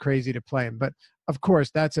don't think it's crazy to play him. But of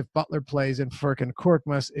course, that's if Butler plays and Furkan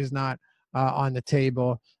Korkmaz is not on the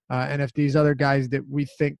table. And if these other guys that we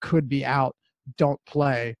think could be out don't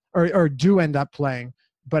play or do end up playing,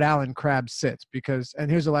 but Alan Crabb sits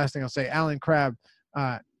and here's the last thing I'll say, Alan Crabb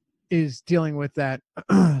is dealing with that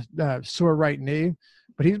sore right knee,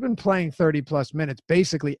 but he's been playing 30 plus minutes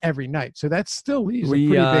basically every night. So that still leaves a pretty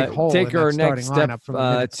big hole. Take our next step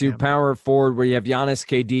to power forward, where you have Giannis,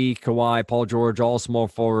 KD, Kawhi, Paul George, all small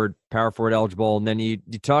forward, power forward eligible. And then you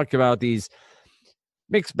talk about these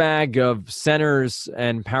mixed bag of centers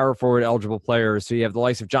and power forward eligible players. So you have the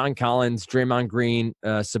likes of John Collins, Draymond Green,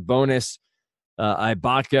 Sabonis,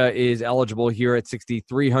 Ibaka is eligible here at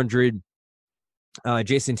 6,300.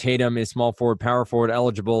 Jason Tatum is small forward, power forward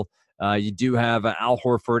eligible. You do have Al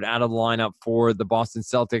Horford out of the lineup for the Boston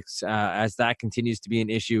Celtics as that continues to be an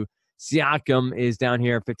issue. Siakam is down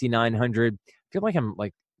here at 5,900. I feel like I'm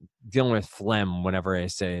dealing with phlegm whenever I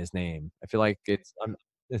say his name. I feel like it's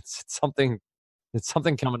something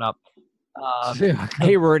coming up. Yeah,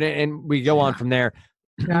 Hayward, and we go on yeah, from there.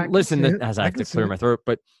 yeah, I can Listen, see it. as I I have can to see clear it. my throat,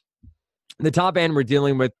 but the top end, we're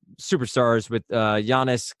dealing with superstars with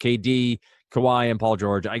Giannis, KD, Kawhi, and Paul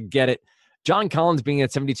George. I get it. John Collins being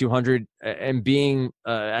at 7,200 and being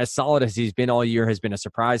as solid as he's been all year has been a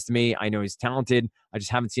surprise to me. I know he's talented. I just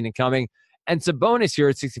haven't seen it coming. And Sabonis here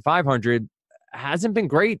at 6,500 hasn't been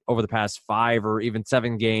great over the past 5 or even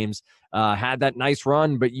 7 games. Had that nice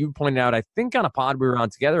run, but you pointed out, I think on a pod we were on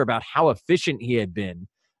together, about how efficient he had been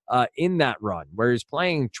in that run, where he's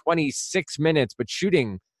playing 26 minutes but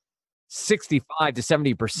shooting 65 to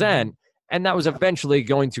 70%. And that was eventually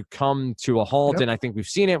going to come to a halt. Yep. And I think we've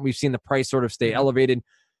seen it. We've seen the price sort of stay Yep. elevated.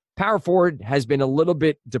 Power forward has been a little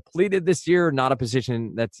bit depleted this year, not a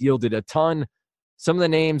position that's yielded a ton. Some of the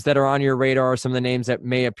names that are on your radar, some of the names that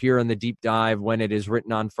may appear in the deep dive when it is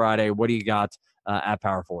written on Friday. What do you got at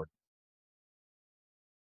power forward?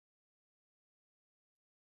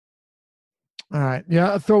 All right.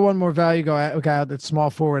 Yeah, I'll throw one more value guy out that's small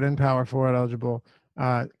forward and power forward eligible.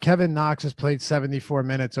 Kevin Knox has played 74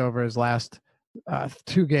 minutes over his last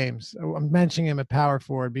 2 games. I'm mentioning him at power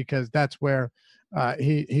forward because that's where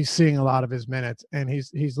he's seeing a lot of his minutes, and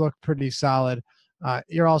he's looked pretty solid.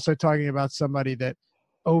 You're also talking about somebody that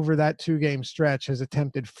over that 2-game stretch has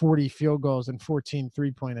attempted 40 field goals and 14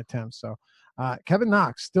 3-point attempts. So Kevin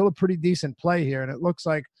Knox, still a pretty decent play here, and it looks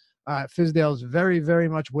like Fizdale is very, very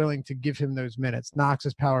much willing to give him those minutes. Knox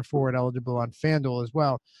is power forward eligible on FanDuel as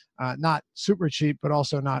well. Not super cheap, but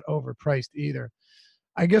also not overpriced either.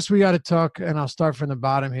 I guess we got to talk, and I'll start from the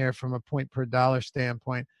bottom here from a point per dollar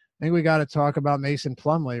standpoint. I think we got to talk about Mason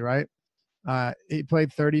Plumlee, right? He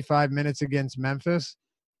played 35 minutes against Memphis.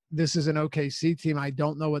 This is an OKC team. I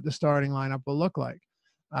don't know what the starting lineup will look like.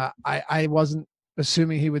 I wasn't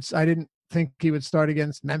assuming he would. I didn't think he would start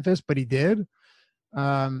against Memphis, but he did.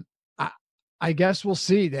 I guess we'll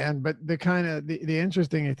see, Dan. But the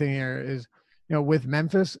interesting thing here is, with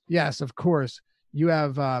Memphis, yes, of course, you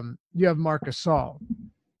have Marc Gasol,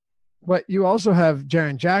 but you also have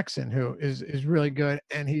Jaren Jackson, who is really good,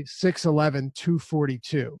 and he's 6'11",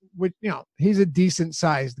 242, which he's a decent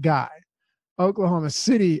sized guy. Oklahoma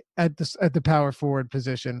City at the power forward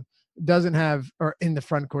position doesn't have, or in the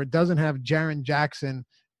front court, doesn't have Jaren Jackson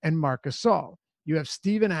and Marc Gasol. You have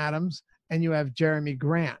Steven Adams and you have Jeremy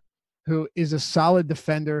Grant, who is a solid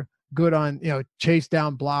defender, good on, chase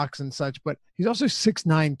down blocks and such, but he's also 6'9",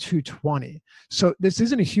 220. So this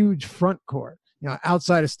isn't a huge front court,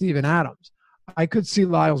 outside of Steven Adams. I could see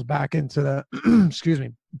Lyles back into the,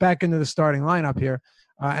 back into the starting lineup here.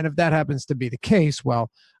 And if that happens to be the case, well,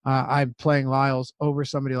 I'm playing Lyles over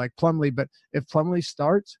somebody like Plumlee. But if Plumlee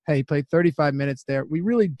starts, hey, he played 35 minutes there. We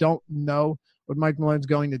really don't know what Mike Malone's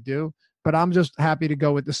going to do, but I'm just happy to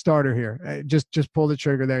go with the starter here. Just pull the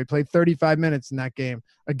trigger there. He played 35 minutes in that game.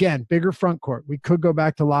 Again, bigger front court. We could go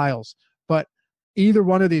back to Lyles, but either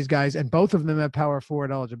one of these guys, and both of them have power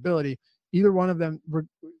forward eligibility, either one of them,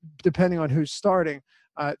 depending on who's starting,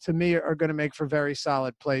 to me are going to make for very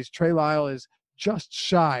solid plays. Trey Lyle is just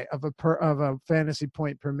shy of a fantasy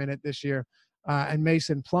point per minute this year, and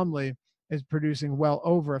Mason Plumlee is producing well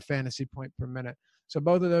over a fantasy point per minute. So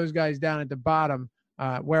both of those guys down at the bottom,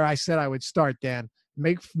 where I said I would start, Dan,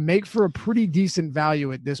 make for a pretty decent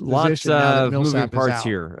value at this position. Lots now that of Millsap moving parts out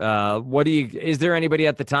here. Is there anybody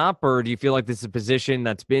at the top, or do you feel like this is a position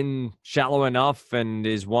that's been shallow enough and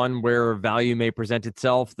is one where value may present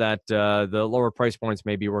itself that the lower price points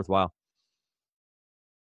may be worthwhile?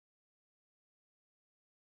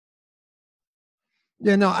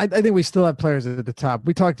 Yeah, no, I think we still have players at the top.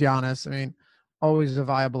 We talked Giannis. I mean, always a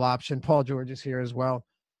viable option. Paul George is here as well.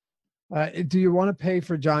 Do you want to pay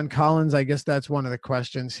for John Collins? I guess that's one of the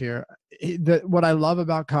questions here. What I love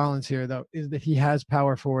about Collins here, though, is that he has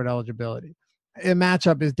power forward eligibility. A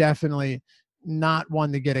matchup is definitely not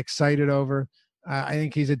one to get excited over. I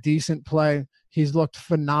think he's a decent play. He's looked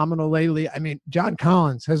phenomenal lately. I mean, John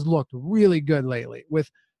Collins has looked really good lately.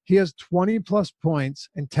 He has 20-plus points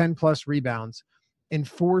and 10-plus rebounds in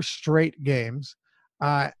 4 straight games.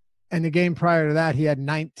 And the game prior to that, he had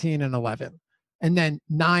 19 and 11. And then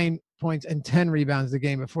 9 points and 10 rebounds the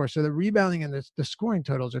game before. So the rebounding and the scoring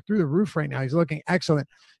totals are through the roof right now. He's looking excellent.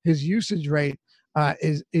 His usage rate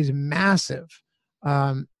is massive.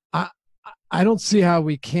 I don't see how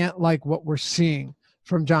we can't like what we're seeing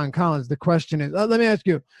from John Collins. The question is, let me ask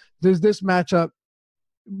you, does this matchup,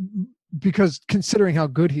 because considering how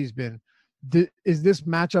good he's been, is this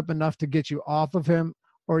matchup enough to get you off of him?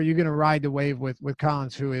 or are you going to ride the wave with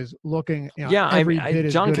Collins, who is looking, Yeah, every bit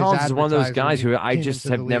as John good as Collins is one of those advertised when guys he who I came just into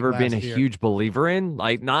the have league never been a last year? huge believer in.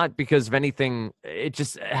 Like, not because of anything. It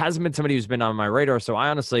just hasn't been somebody who's been on my radar. So I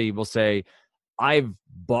honestly will say I've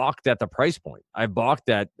balked at the price point. I've balked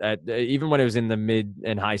at even when it was in the mid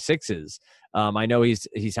and high sixes. I know he's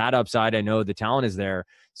had upside. I know the talent is there.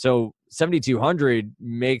 So 7,200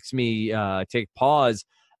 makes me take pause.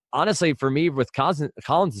 Honestly, for me, with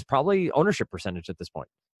Collins is probably ownership percentage at this point.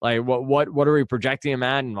 Like, what are we projecting him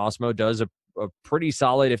at? And Osmo does a pretty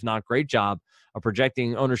solid, if not great job of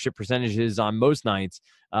projecting ownership percentages on most nights.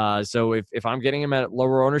 So if I'm getting him at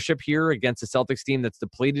lower ownership here against a Celtics team that's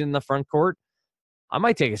depleted in the front court, I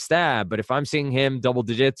might take a stab. But if I'm seeing him double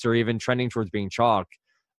digits or even trending towards being chalk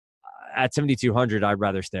at 7,200, I'd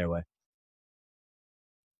rather stay away.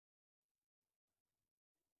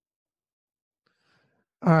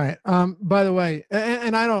 All right. By the way,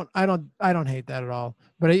 and I don't hate that at all,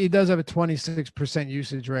 but he does have a 26%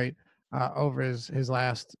 usage rate over his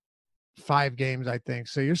last 5 games, I think.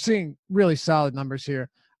 So you're seeing really solid numbers here.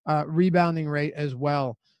 Rebounding rate as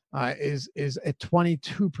well is at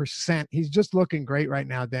 22%. He's just looking great right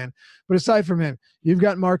now, Dan. But aside from him, you've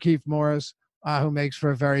got Markieff Morris, who makes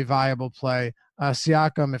for a very viable play.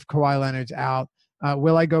 Siakam, if Kawhi Leonard's out.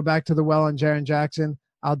 Will I go back to the well on Jaren Jackson?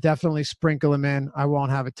 I'll definitely sprinkle him in. I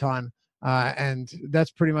won't have a ton. And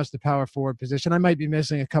that's pretty much the power forward position. I might be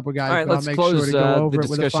missing a couple guys, All right, but I'll let's make sure close to go over the it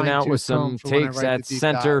with a discussion out with fine-tooth comb some for when I takes write the at deep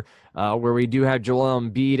dive. center, where we do have Joel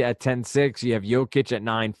Embiid at 10-6. You have Jokic at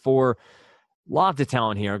 9-4. Lot of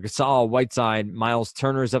talent here. Gasol, Whiteside, Miles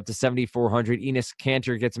Turner's up to 7,400. Enes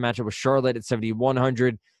Kanter gets a matchup with Charlotte at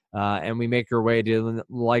 7,100. And we make our way to the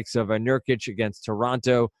likes of Nurkic against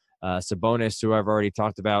Toronto, Sabonis, who I've already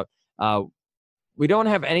talked about. We don't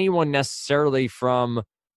have anyone necessarily from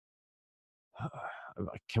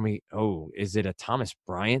is it a Thomas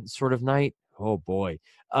Bryant sort of night? Oh boy.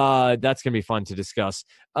 That's going to be fun to discuss.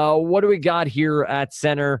 What do we got here at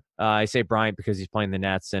center? I say Bryant because he's playing the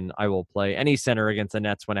Nets, and I will play any center against the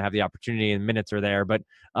Nets when I have the opportunity and minutes are there. But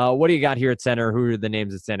what do you got here at center? Who are the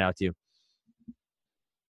names that stand out to you?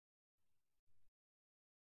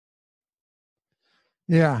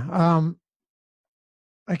 Yeah.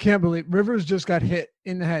 I can't believe Rivers just got hit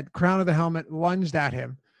in the head, crown of the helmet, lunged at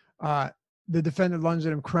him. The defender lunged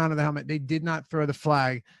at him, crown of the helmet. They did not throw the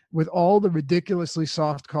flag with all the ridiculously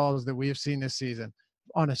soft calls that we have seen this season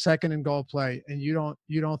on a second and goal play. And you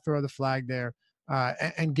don't throw the flag there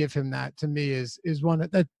and give him that. To me is one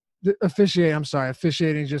that officiating. I'm sorry.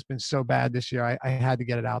 Officiating has just been so bad this year. I had to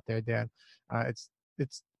get it out there, Dan. It's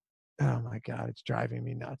oh my God, it's driving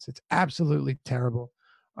me nuts. It's absolutely terrible.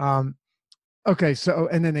 Okay, so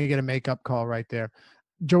and then they get a makeup call right there.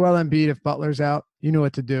 Joel Embiid, if Butler's out, you know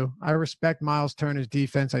what to do. I respect Miles Turner's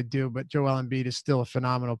defense, I do, but Joel Embiid is still a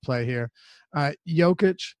phenomenal play here.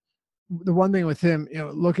 Jokic, the one thing with him,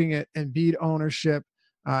 looking at Embiid ownership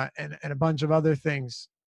and a bunch of other things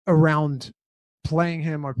around playing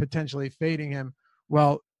him or potentially fading him.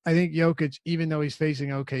 Well, I think Jokic, even though he's facing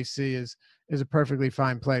OKC, is a perfectly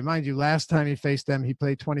fine play. Mind you, last time he faced them, he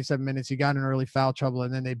played 27 minutes. He got in early foul trouble,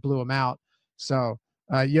 and then they blew him out. So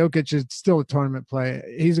Jokic is still a tournament play.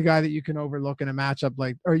 He's a guy that you can overlook in a matchup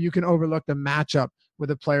or you can overlook the matchup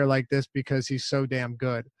with a player like this because he's so damn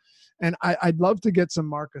good. And I'd love to get some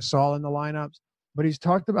Marc Gasol in the lineups, but he's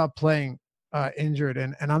talked about playing injured,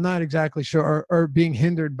 and I'm not exactly sure, or being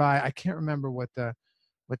hindered by, I can't remember what the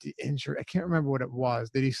injury, I can't remember what it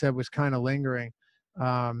was that he said was kind of lingering.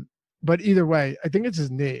 But either way, I think it's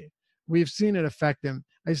his knee. We've seen it affect him.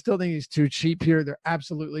 I still think he's too cheap here. They're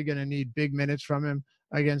absolutely going to need big minutes from him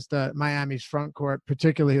against Miami's front court,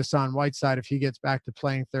 particularly Hassan Whiteside if he gets back to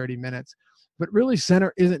playing 30 minutes. But really,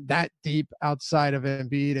 center isn't that deep outside of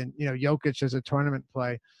Embiid and Jokic as a tournament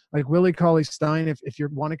play. Like Willie Cauley-Stein, if you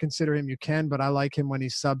want to consider him, you can. But I like him when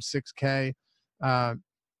he's sub 6K.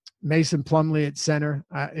 Mason Plumlee at center.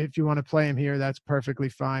 If you want to play him here, that's perfectly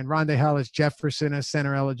fine. Rondae Hollis-Jefferson has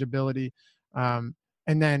center eligibility.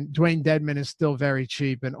 And then Dwayne Dedmon is still very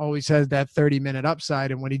cheap and always has that 30-minute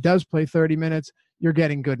upside. And when he does play 30 minutes, you're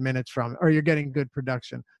getting good minutes from, or you're getting good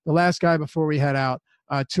production. The last guy before we head out,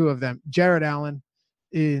 two of them, Jared Allen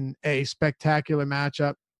in a spectacular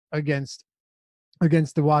matchup against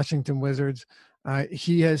the Washington Wizards.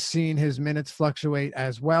 He has seen his minutes fluctuate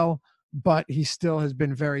as well, but he still has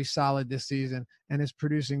been very solid this season and is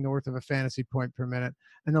producing north of a fantasy point per minute.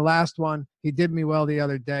 And the last one, he did me well the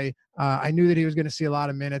other day. I knew that he was going to see a lot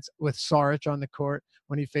of minutes with Saric on the court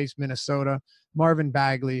when he faced Minnesota. Marvin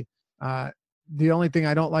Bagley. The only thing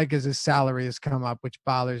I don't like is his salary has come up, which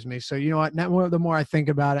bothers me. So you know what? The more I think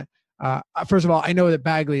about it, first of all, I know that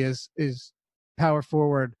Bagley is power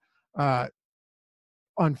forward on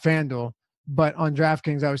FanDuel, but on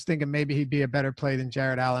DraftKings, I was thinking maybe he'd be a better play than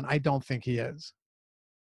Jared Allen. I don't think he is.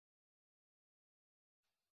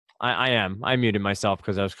 I am. I muted myself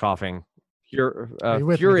because I was coughing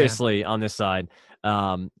furiously on this side.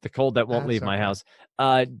 The cold that won't leave my house.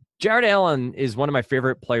 Jared Allen is one of my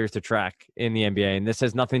favorite players to track in the NBA, and this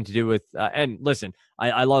has nothing to do with. And listen,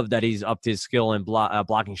 I love that he's upped his skill in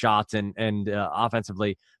blocking shots and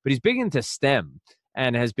offensively, but he's big into STEM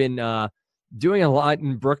and has been doing a lot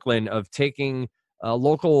in Brooklyn of taking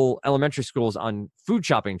local elementary schools on food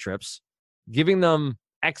shopping trips, giving them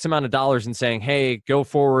X amount of dollars and saying, hey, go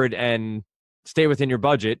forward and stay within your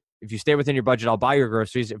budget. If you stay within your budget, I'll buy your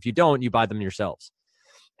groceries. If you don't, you buy them yourselves.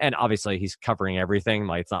 And obviously he's covering everything.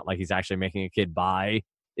 Like, it's not like he's actually making a kid buy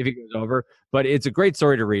if he goes over, but it's a great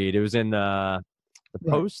story to read. It was in the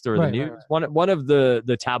Post or the news, one of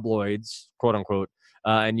the tabloids, quote unquote,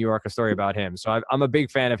 in New York, a story about him. So I'm a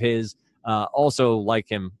big fan of his. Also like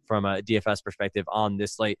him from a DFS perspective on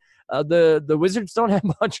this slate. The Wizards don't have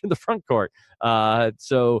much in the front court.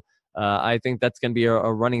 So I think that's going to be a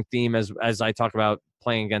running theme as I talk about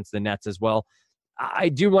playing against the Nets as well. I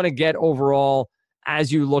do want to get overall,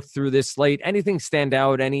 as you look through this slate, anything stand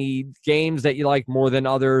out, any games that you like more than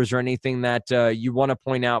others, or anything that you want to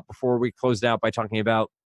point out before we close it out by talking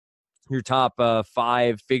about your top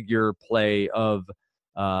 5-figure play of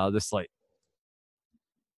the slate?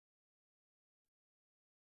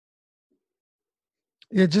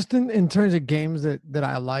 Yeah, just in terms of games that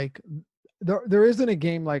I like, there isn't a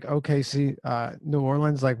game like OKC New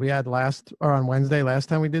Orleans like we had on Wednesday last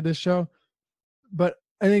time we did this show. But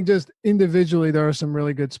I think just individually there are some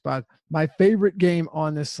really good spots. My favorite game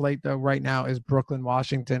on this slate though right now is Brooklyn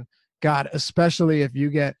Washington. God, especially if you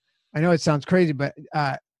get, I know it sounds crazy, but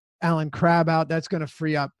Alan Crabb out, that's going to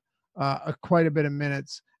free up quite a bit of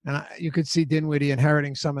minutes. And you could see Dinwiddie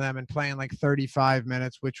inheriting some of them and playing like 35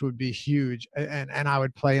 minutes, which would be huge. And I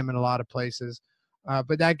would play him in a lot of places.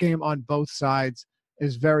 But that game on both sides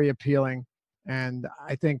is very appealing. And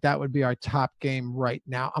I think that would be our top game right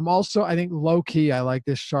now. I think low key, I like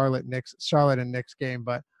this Charlotte and Knicks game,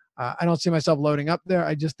 but I don't see myself loading up there.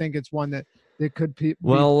 I just think it's one that it could be.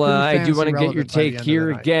 Well, I do want to get your take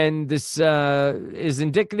here. Again, this is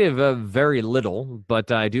indicative of very little,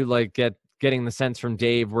 but I do like getting the sense from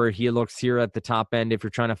Dave where he looks here at the top end if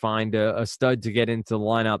you're trying to find a stud to get into the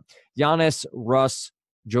lineup. Giannis, Russ,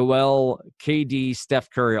 Joel, KD,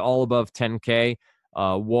 Steph Curry, all above 10K.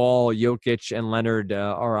 Wall, Jokic, and Leonard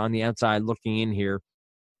are on the outside looking in here.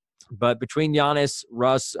 But between Giannis,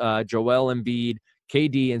 Russ, Joel Embiid,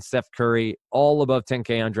 KD, and Steph Curry, all above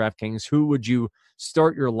 10K on DraftKings, who would you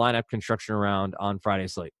start your lineup construction around on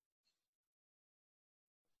Friday's slate?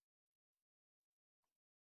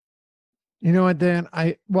 You know what, Dan?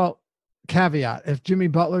 Caveat: if Jimmy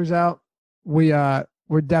Butler's out, we're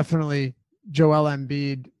definitely Joel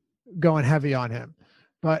Embiid going heavy on him.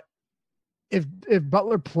 But if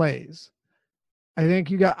Butler plays, I think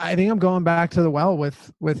I'm going back to the well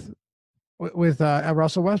with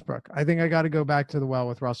Russell Westbrook. I think I got to go back to the well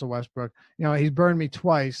with Russell Westbrook. You know, he's burned me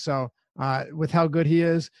twice, so with how good he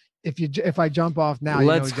is, if I jump off now,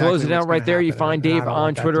 let's close it out right there. You find Dave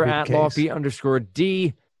on Twitter at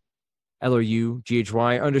Lofty_D.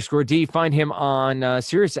 LOUGHY_D. Find him on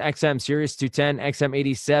Sirius XM, Sirius 210, XM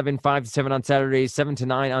 87, 5 to 7 on Saturdays, 7 to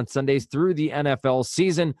 9 on Sundays through the NFL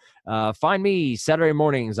season. Find me Saturday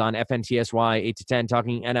mornings on FNTSY 8 to 10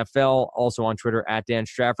 talking NFL, also on Twitter at Dan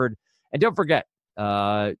Strafford. And don't forget,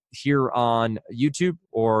 here on YouTube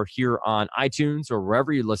or here on iTunes or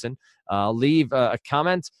wherever you listen, leave a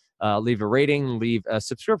comment, leave a rating, leave a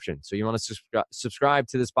subscription. So you want to subscribe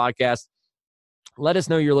to this podcast. Let us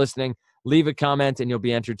know you're listening. Leave a comment, and you'll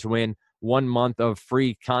be entered to win 1 month of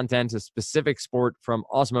free content, a specific sport from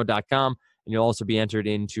Osmo.com. And you'll also be entered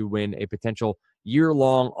in to win a potential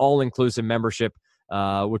year-long, all-inclusive membership,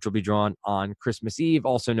 which will be drawn on Christmas Eve,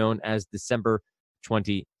 also known as December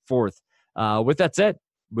 24th. With that said,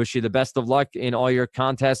 wish you the best of luck in all your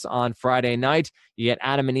contests on Friday night. You get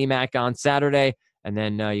Adam and Emac on Saturday, and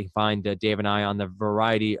then you can find Dave and I on the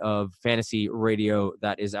variety of fantasy radio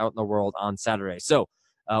that is out in the world on Saturday. So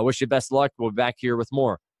wish you best luck. We'll be back here with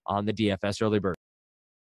more on the DFS Early Bird.